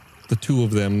 The two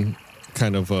of them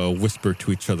kind of whisper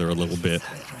to each other a little bit,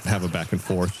 have a back and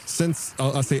forth. Since,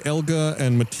 I'll say Elga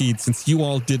and Mateed, since you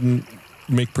all didn't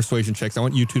make persuasion checks, I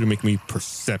want you two to make me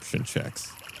perception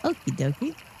checks. Okie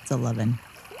dokie. It's 11.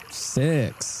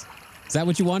 6. Is that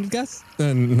what you wanted, Gus?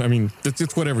 And I mean,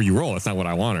 it's whatever you roll. It's not what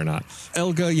I want or not.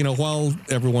 Elga, while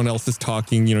everyone else is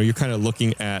talking, you're kind of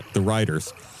looking at the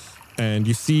riders, and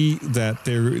you see that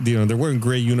they're wearing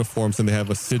gray uniforms and they have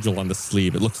a sigil on the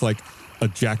sleeve. It looks like a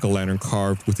jack-o'-lantern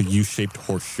carved with a U-shaped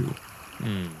horseshoe.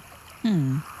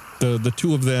 The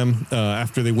two of them,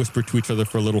 after they whisper to each other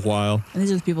for a little while. And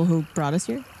these are the people who brought us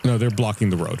here? No, they're blocking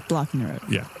the road. Blocking the road.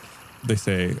 Yeah. They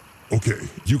say, Okay,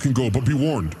 you can go, but be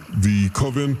warned. The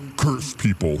Coven curse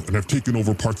people and have taken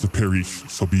over parts of Perrish,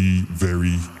 so be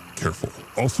very careful.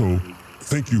 Also,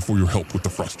 thank you for your help with the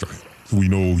frost giant. We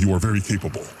know you are very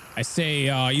capable. I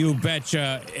say, you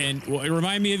betcha. And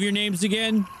remind me of your names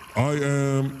again? I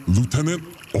am Lieutenant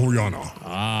Oriana.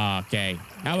 Ah, okay.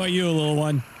 How about you, little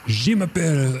one? Je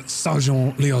m'appelle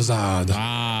Sergeant Léozard.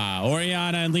 Ah,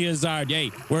 Oriana and Leozard.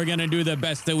 Hey, we're going to do the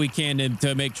best that we can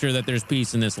to make sure that there's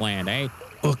peace in this land, eh?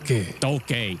 Okay.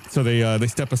 Okay. So they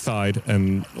step aside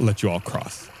and let you all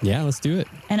cross. Yeah, let's do it.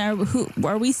 And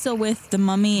are we still with the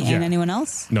mummy and Yeah. anyone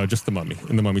else? No, just the mummy.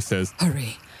 And the mummy says,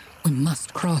 Hurry. We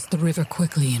must cross the river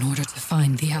quickly in order to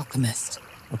find the alchemist.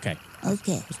 Okay.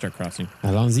 Okay. We'll start crossing.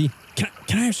 Allons-y.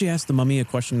 Can I actually ask the mummy a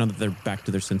question now that they're back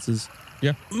to their senses?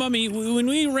 Yeah. Mummy, when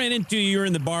we ran into you, you're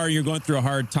in the bar, you're going through a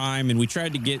hard time, and we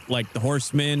tried to get like the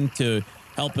horsemen to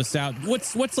help us out.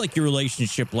 What's like your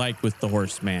relationship like with the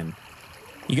horseman?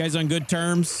 You guys on good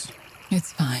terms?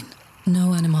 It's fine.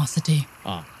 No animosity.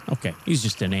 Ah, okay. He's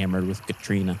just enamored with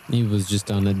Katrina. He was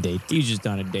just on a date. He's just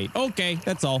on a date. Okay,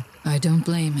 that's all. I don't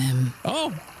blame him.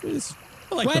 Oh, I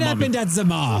like What the mummy. happened at I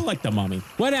Zama? like the mummy.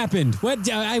 What happened?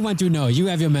 I want to know. You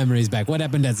have your memories back. What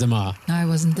happened at Zama? I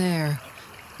wasn't there.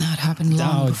 That happened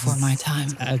long Oh, before my time.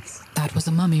 That was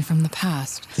a mummy from the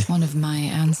past. One of my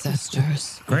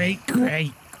ancestors. Great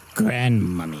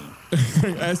grandmummy.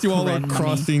 as you all are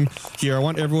crossing here, I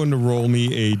want everyone to roll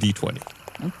me a d20.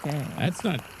 Okay. That's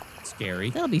not scary.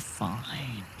 That'll be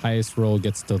fine. Highest roll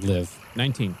gets to live.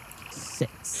 19.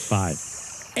 6.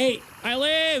 5. 8. I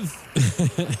live.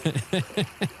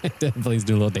 Please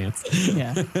do a little dance.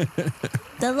 Yeah.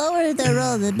 The lower the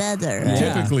roll, the better. Right?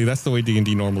 Typically, that's the way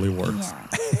D&D normally works.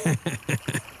 Yeah.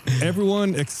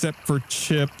 Everyone except for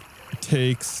Chip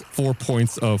takes 4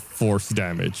 points of force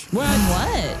damage What?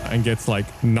 and gets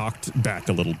knocked back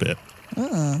a little bit.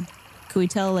 Oh. Could we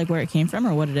tell where it came from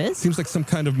or what it is? Seems like some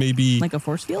kind of maybe Like a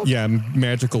force field? yeah,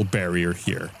 magical barrier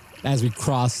here. As we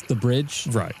cross the bridge.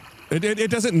 Right.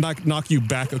 It doesn't knock you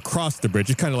back across the bridge.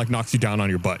 It kind of knocks you down on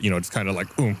your butt. It's kind of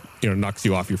knocks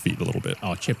you off your feet a little bit.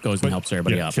 Oh, Chip goes and helps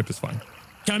everybody yeah, up. Chip is fine.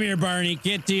 Come here, Barney.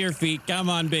 Get to your feet. Come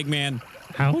on, big man.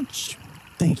 Ouch.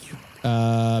 Thank you.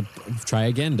 Try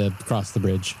again to cross the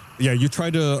bridge. Yeah, you try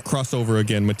to cross over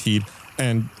again, Mateed,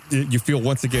 and you feel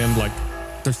once again like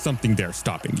there's something there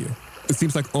stopping you. It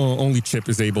seems like only Chip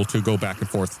is able to go back and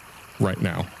forth right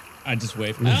now. I just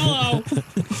wave. Hello.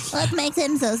 What makes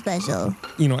him so special?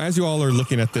 As you all are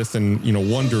looking at this and,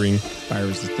 wondering, Fire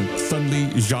resistant.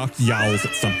 suddenly Jacques yowls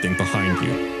at something behind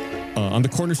you. On the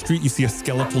corner street, you see a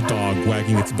skeletal dog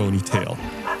wagging its bony tail.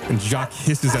 And Jacques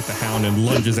hisses at the hound and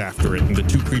lunges after it, and the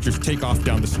two creatures take off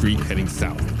down the street heading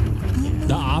south.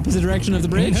 The opposite direction of the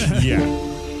bridge? Yeah.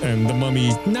 And the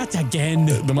mummy... Not again.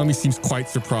 The mummy seems quite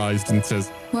surprised and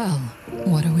says, Well,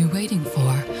 what are we waiting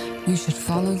for? You should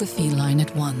follow the feline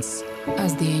at once.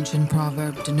 As the ancient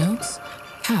proverb denotes,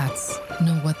 cats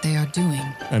know what they are doing.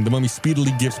 And the mummy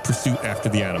speedily gives pursuit after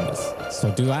the animals.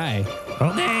 So do I.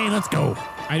 Okay, let's go.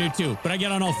 I do too, but I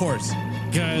get on all fours.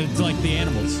 It's like the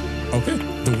animals. Okay.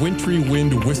 The wintry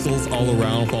wind whistles all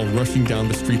around while rushing down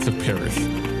the streets of Perrish.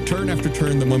 Turn after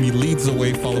turn, the mummy leads the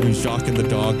way, following Jacques and the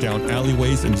dog down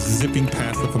alleyways and zipping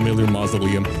past the familiar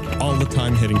mausoleum, all the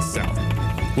time heading south.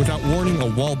 Without warning, a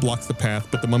wall blocks the path,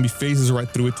 but the mummy phases right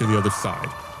through it to the other side.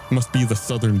 It must be the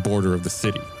southern border of the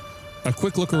city. A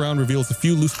quick look around reveals a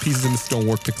few loose pieces in the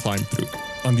stonework to climb through.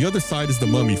 On the other side is the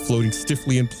mummy floating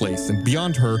stiffly in place, and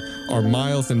beyond her are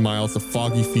miles and miles of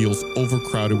foggy fields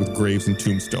overcrowded with graves and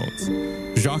tombstones.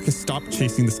 Jacques has stopped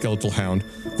chasing the skeletal hound,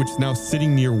 which is now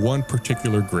sitting near one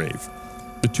particular grave.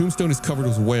 The tombstone is covered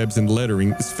with webs and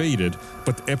lettering is faded,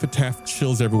 but the epitaph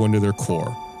chills everyone to their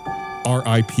core.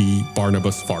 R.I.P.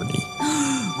 Barnabas Farney.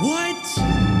 What?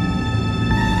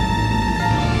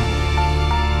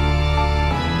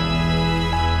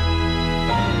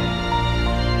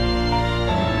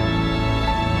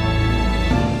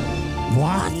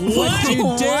 What'd you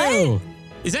do? What?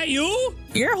 Is that you?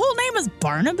 Your whole name is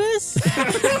Barnabas?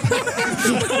 That's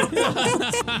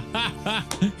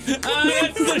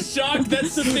the shock.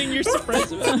 That's the thing you're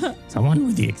surprised about. Someone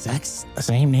with the exact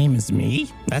same name as me?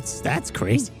 That's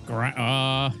crazy. Do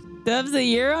I have the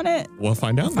year on it? We'll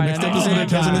find out in the next episode of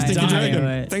Tales of the Stinky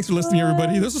Dragon. Thanks for listening,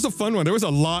 everybody. This was a fun one. There was a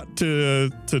lot to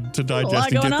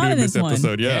digest and get through in this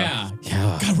episode. Yeah.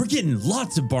 God, we're getting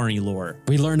lots of Barney lore.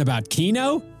 We learned about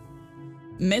Kino.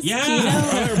 Miss Yeah. Kino.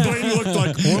 Blaine looked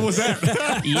like, what was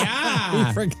that? Yeah.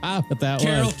 We forgot what that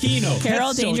Carol was. Kino.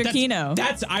 Carol Danger Kino.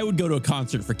 That's I would go to a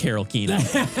concert for Carol Kino.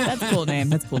 That's a cool name.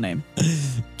 That's a cool name.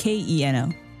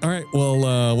 Keno. All right. Well,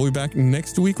 we'll be back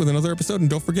next week with another episode. And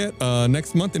don't forget,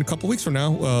 next month, in a couple weeks from now,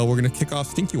 we're going to kick off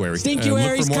Stinkyary.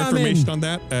 Stinkywary's look for more coming. information on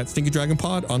that at Stinky Dragon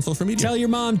Pod on social media. Tell your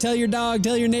mom, tell your dog,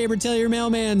 tell your neighbor, tell your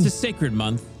mailman. It's a sacred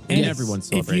month. And everyone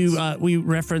celebrates. If you, we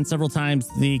referenced several times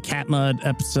the Cat Mud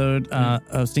episode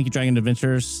of Stinky Dragon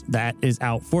Adventures that is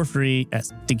out for free at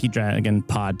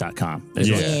stinkydragonpod.com.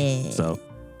 Yeah. So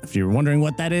if you're wondering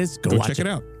what that is, go watch check it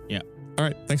out. Yeah. All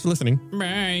right. Thanks for listening.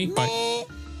 Bye. Bye.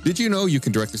 Did you know you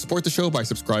can directly support the show by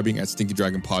subscribing at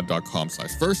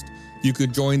stinkydragonpod.com/first? You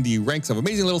could join the ranks of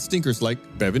amazing little stinkers like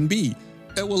Bevan B,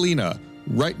 Ewelina,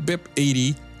 Right Bip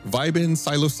 80, Vibin,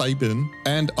 Psilocybin,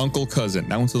 and Uncle Cousin.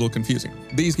 That one's a little confusing.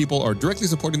 These people are directly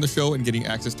supporting the show and getting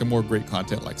access to more great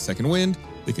content like Second Wind.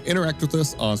 They can interact with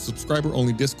us on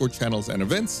subscriber-only Discord channels and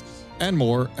events, and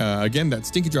more. Again,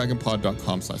 that's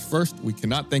stinkydragonpod.com/first. We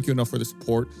cannot thank you enough for the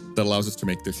support that allows us to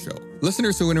make this show.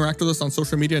 Listeners who interact with us on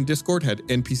social media and Discord had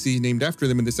NPCs named after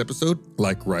them in this episode,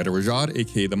 like Ryda Rajad,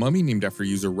 aka The Mummy, named after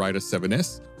user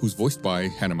Ryda7S, who's voiced by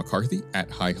Hannah McCarthy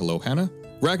at Hi Hello Hannah.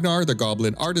 Ragnar, the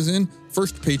Goblin Artisan,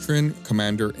 first patron,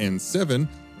 Commander N7,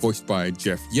 voiced by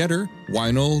Jeff Yetter.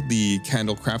 Wynel, the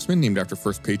Candle Craftsman, named after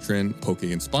first patron, Poke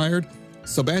Inspired.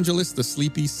 Subangelis, the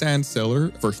Sleepy Sand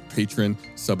Seller, first patron,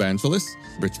 Subangelis.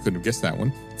 Bet you couldn't have guessed that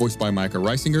one. Voiced by Micah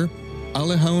Reisinger.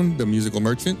 Alejandro, the Musical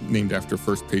Merchant, named after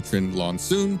first patron,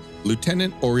 Lonsoon.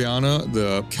 Lieutenant Oriana,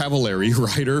 the Cavalry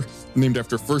Rider, named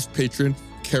after first patron,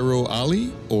 Caro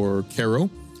Ali, or Caro.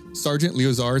 Sergeant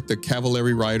Leozard, the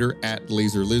Cavalry Rider at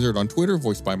Laser Lizard on Twitter,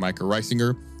 voiced by Micah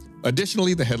Reisinger.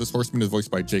 Additionally, the Headless Horseman is voiced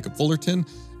by Jacob Fullerton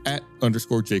at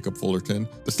 _Jacob Fullerton.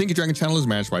 The Stinky Dragon channel is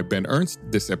managed by Ben Ernst.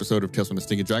 This episode of Tales from the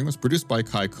Stinky Dragon was produced by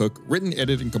Kai Cook, written,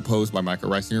 edited, and composed by Micah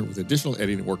Reisinger, with additional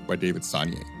editing work by David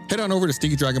Saunier. Head on over to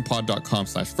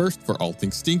stinkydragonpod.com/first for all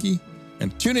things stinky,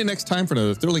 and tune in next time for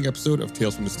another thrilling episode of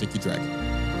Tales from the Stinky Dragon.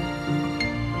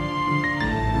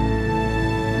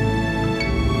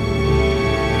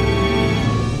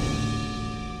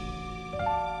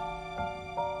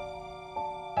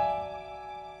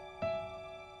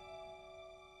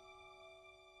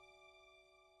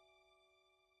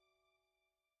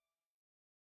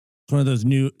 One of those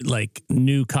new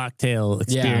cocktail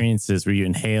experiences where you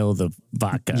inhale the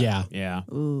vodka. Yeah.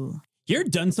 Ooh. You ever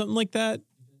done something like that?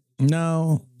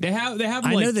 No. They have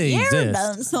I know they You ever exist.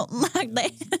 done something like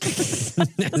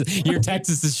that? Your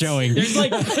Texas is showing. There's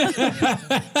like